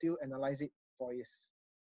you can still analyze it for its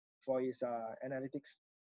analytics.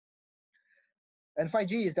 And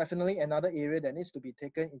 5G is definitely another area that needs to be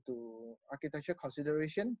taken into architecture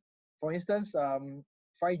consideration. For instance,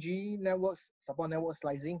 5G networks support network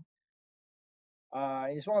slicing.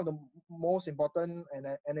 It's one of the most important and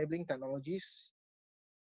enabling technologies.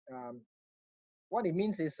 What it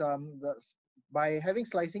means is by having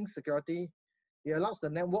slicing security, it allows the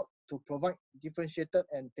network to provide differentiated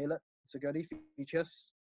and tailored security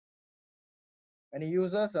features. And it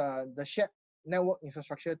uses the shared network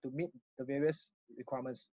infrastructure to meet the various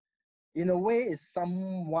requirements. In a way, it's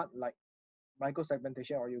somewhat like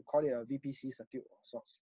micro-segmentation, or you call it a VPC circuit of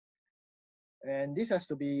sorts. And this has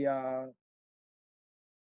to be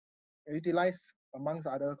utilized amongst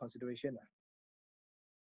other considerations.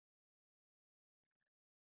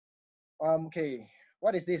 Okay,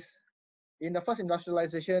 what is this? In the first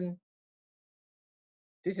industrialization,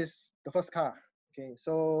 this is the first car. Okay,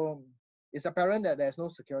 so it's apparent that there's no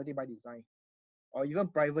security by design, or even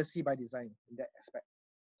privacy by design in that aspect.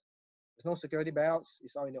 There's no security belts,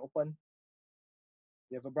 it's all in the open.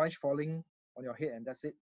 You have a branch falling on your head and that's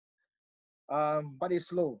it. But it's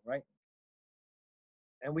slow, right?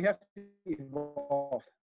 And we have to evolve.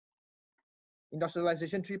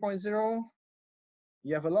 Industrialization 3.0,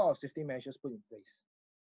 you have a lot of safety measures put in place.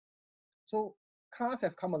 So cars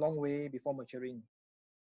have come a long way before maturing.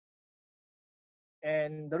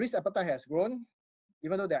 And the risk appetite has grown.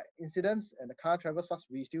 Even though there are incidents and the car travels fast,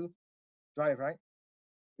 we still drive, right?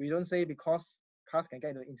 We don't say because cars can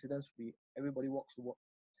get into incidents, everybody walks to work.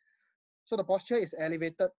 So the posture is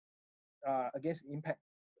elevated against impact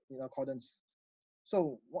in accordance.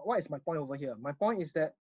 So what is my point over here? My point is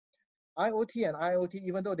that IoT and IoT,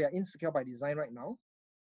 even though they are insecure by design right now,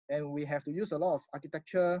 and we have to use a lot of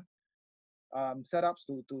architecture setups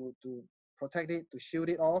to protect it, to shield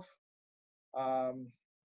it off,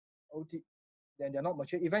 OT, then they're not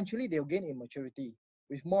mature. Eventually, they'll gain in maturity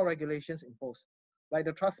with more regulations imposed. like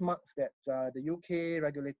the trust marks that the UK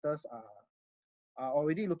regulators are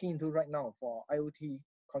already looking into right now for IoT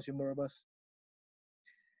consumerables.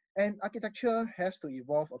 And architecture has to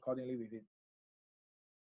evolve accordingly with it.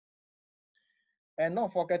 And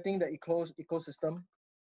not forgetting the ecosystem.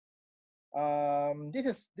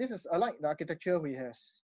 This is unlike the architecture we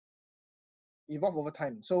has evolved over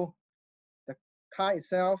time. So the car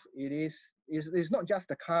itself, it's not just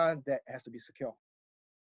the car that has to be secure,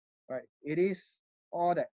 right? It is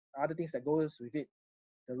all the other things that goes with it.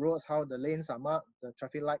 The roads, how the lanes are marked, the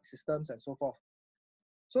traffic light systems, and so forth.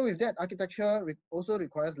 So with that, architecture also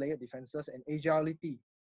requires layered defenses and agility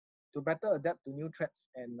to better adapt to new threats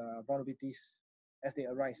and vulnerabilities as they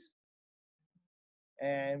arise.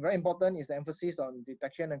 And very important is the emphasis on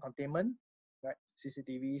detection and containment, right?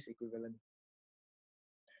 CCTV's equivalent.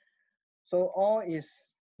 So all is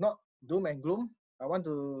not doom and gloom. I want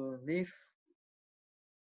to leave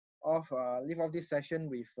off this session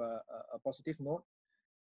with a positive note.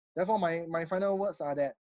 Therefore, my final words are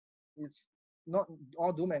that it's not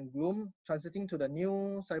all doom and gloom. Transiting to the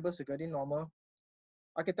new cybersecurity normal,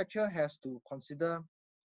 architecture has to consider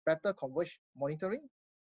better converged monitoring,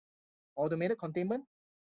 automated containment,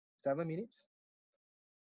 7 minutes.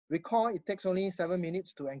 Recall it takes only 7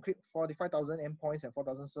 minutes to encrypt 45,000 endpoints and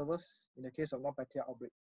 4,000 servers in the case of NotPetya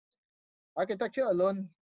outbreak. Architecture alone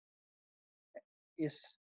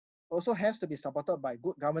also has to be supported by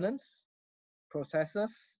good governance,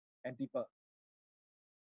 processes, and people.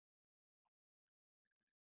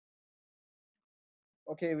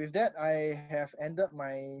 Okay, with that, I have ended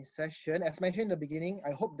my session. As mentioned in the beginning,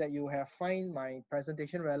 I hope that you have find my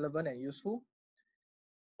presentation relevant and useful.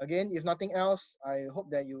 Again, if nothing else, I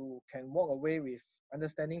hope that you can walk away with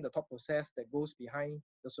understanding the thought process that goes behind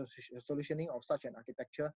the solutioning of such an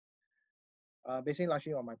architecture. Based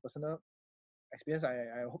largely on my personal experience,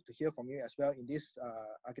 I hope to hear from you as well in this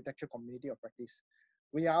architecture community of practice.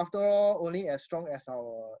 We are, after all, only as strong as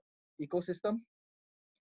our ecosystem.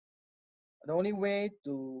 The only way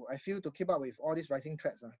I feel, to keep up with all these rising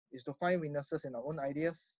threats is to find witnesses in our own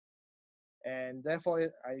ideas. And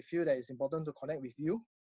therefore, I feel that it's important to connect with you.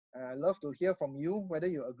 I love to hear from you, whether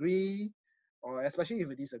you agree or especially if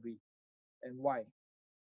you disagree, and why.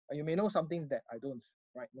 You may know something that I don't,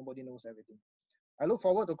 right? Nobody knows everything. I look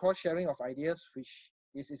forward to cross-sharing of ideas, which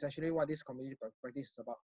is essentially what this community practice is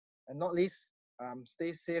about. And not least,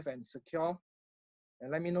 stay safe and secure.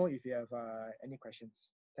 And let me know if you have any questions.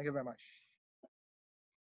 Thank you very much.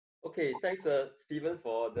 Okay, thanks, Stephen,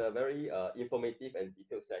 for the very informative and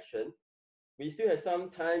detailed session. We still have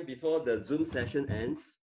some time before the Zoom session ends.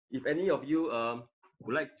 If any of you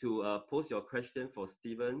would like to post your question for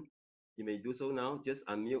Stephen, you may do so now. Just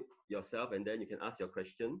unmute yourself and then you can ask your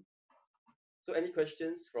question. So any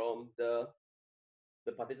questions from the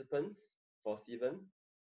participants for Stephen?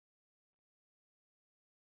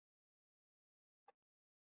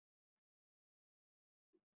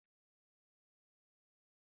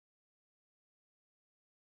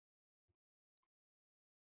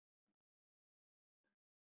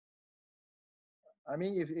 I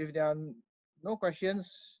mean, if there are no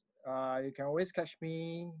questions, you can always catch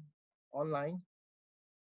me online,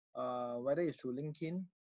 whether it's through LinkedIn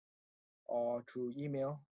or through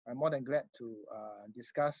email. I'm more than glad to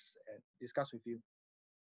discuss with you.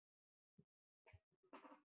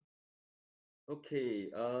 Okay,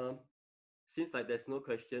 seems like there's no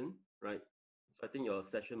question, right? So I think your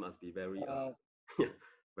session must be very, yeah,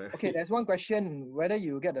 very. Okay, there's one question, whether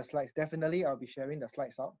you get the slides. Definitely, I'll be sharing the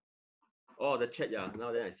slides out. Oh, the chat, yeah.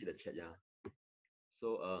 Now then I see the chat, yeah.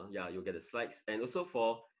 So yeah, you'll get the slides. And also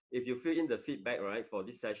if you fill in the feedback, right, for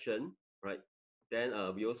this session, right, then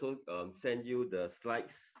we also send you the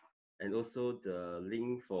slides and also the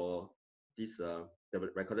link for this the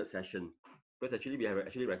recorded session. Because actually we have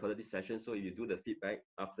actually recorded this session, so if you do the feedback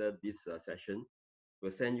after this session,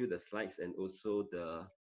 we'll send you the slides and also the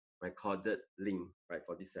recorded link, right,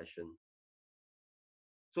 for this session.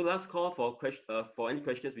 So last call for any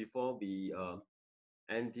questions before we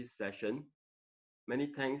end this session. Many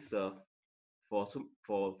thanks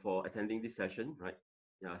for attending this session, right?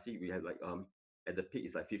 Yeah, I see we have like at the peak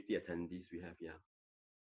it's like 50 attendees we have, yeah.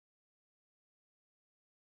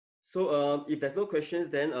 So if there's no questions,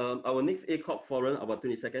 then our next ACoP forum, our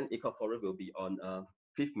 22nd ACoP forum will be on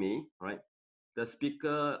 5th May, right? The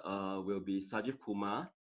speaker will be Sajiv Kumar.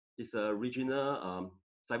 He's a regional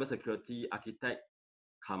cybersecurity architect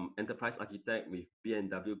come enterprise architect with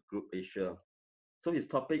B&W Group Asia. So his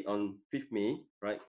topic on 5th May, right,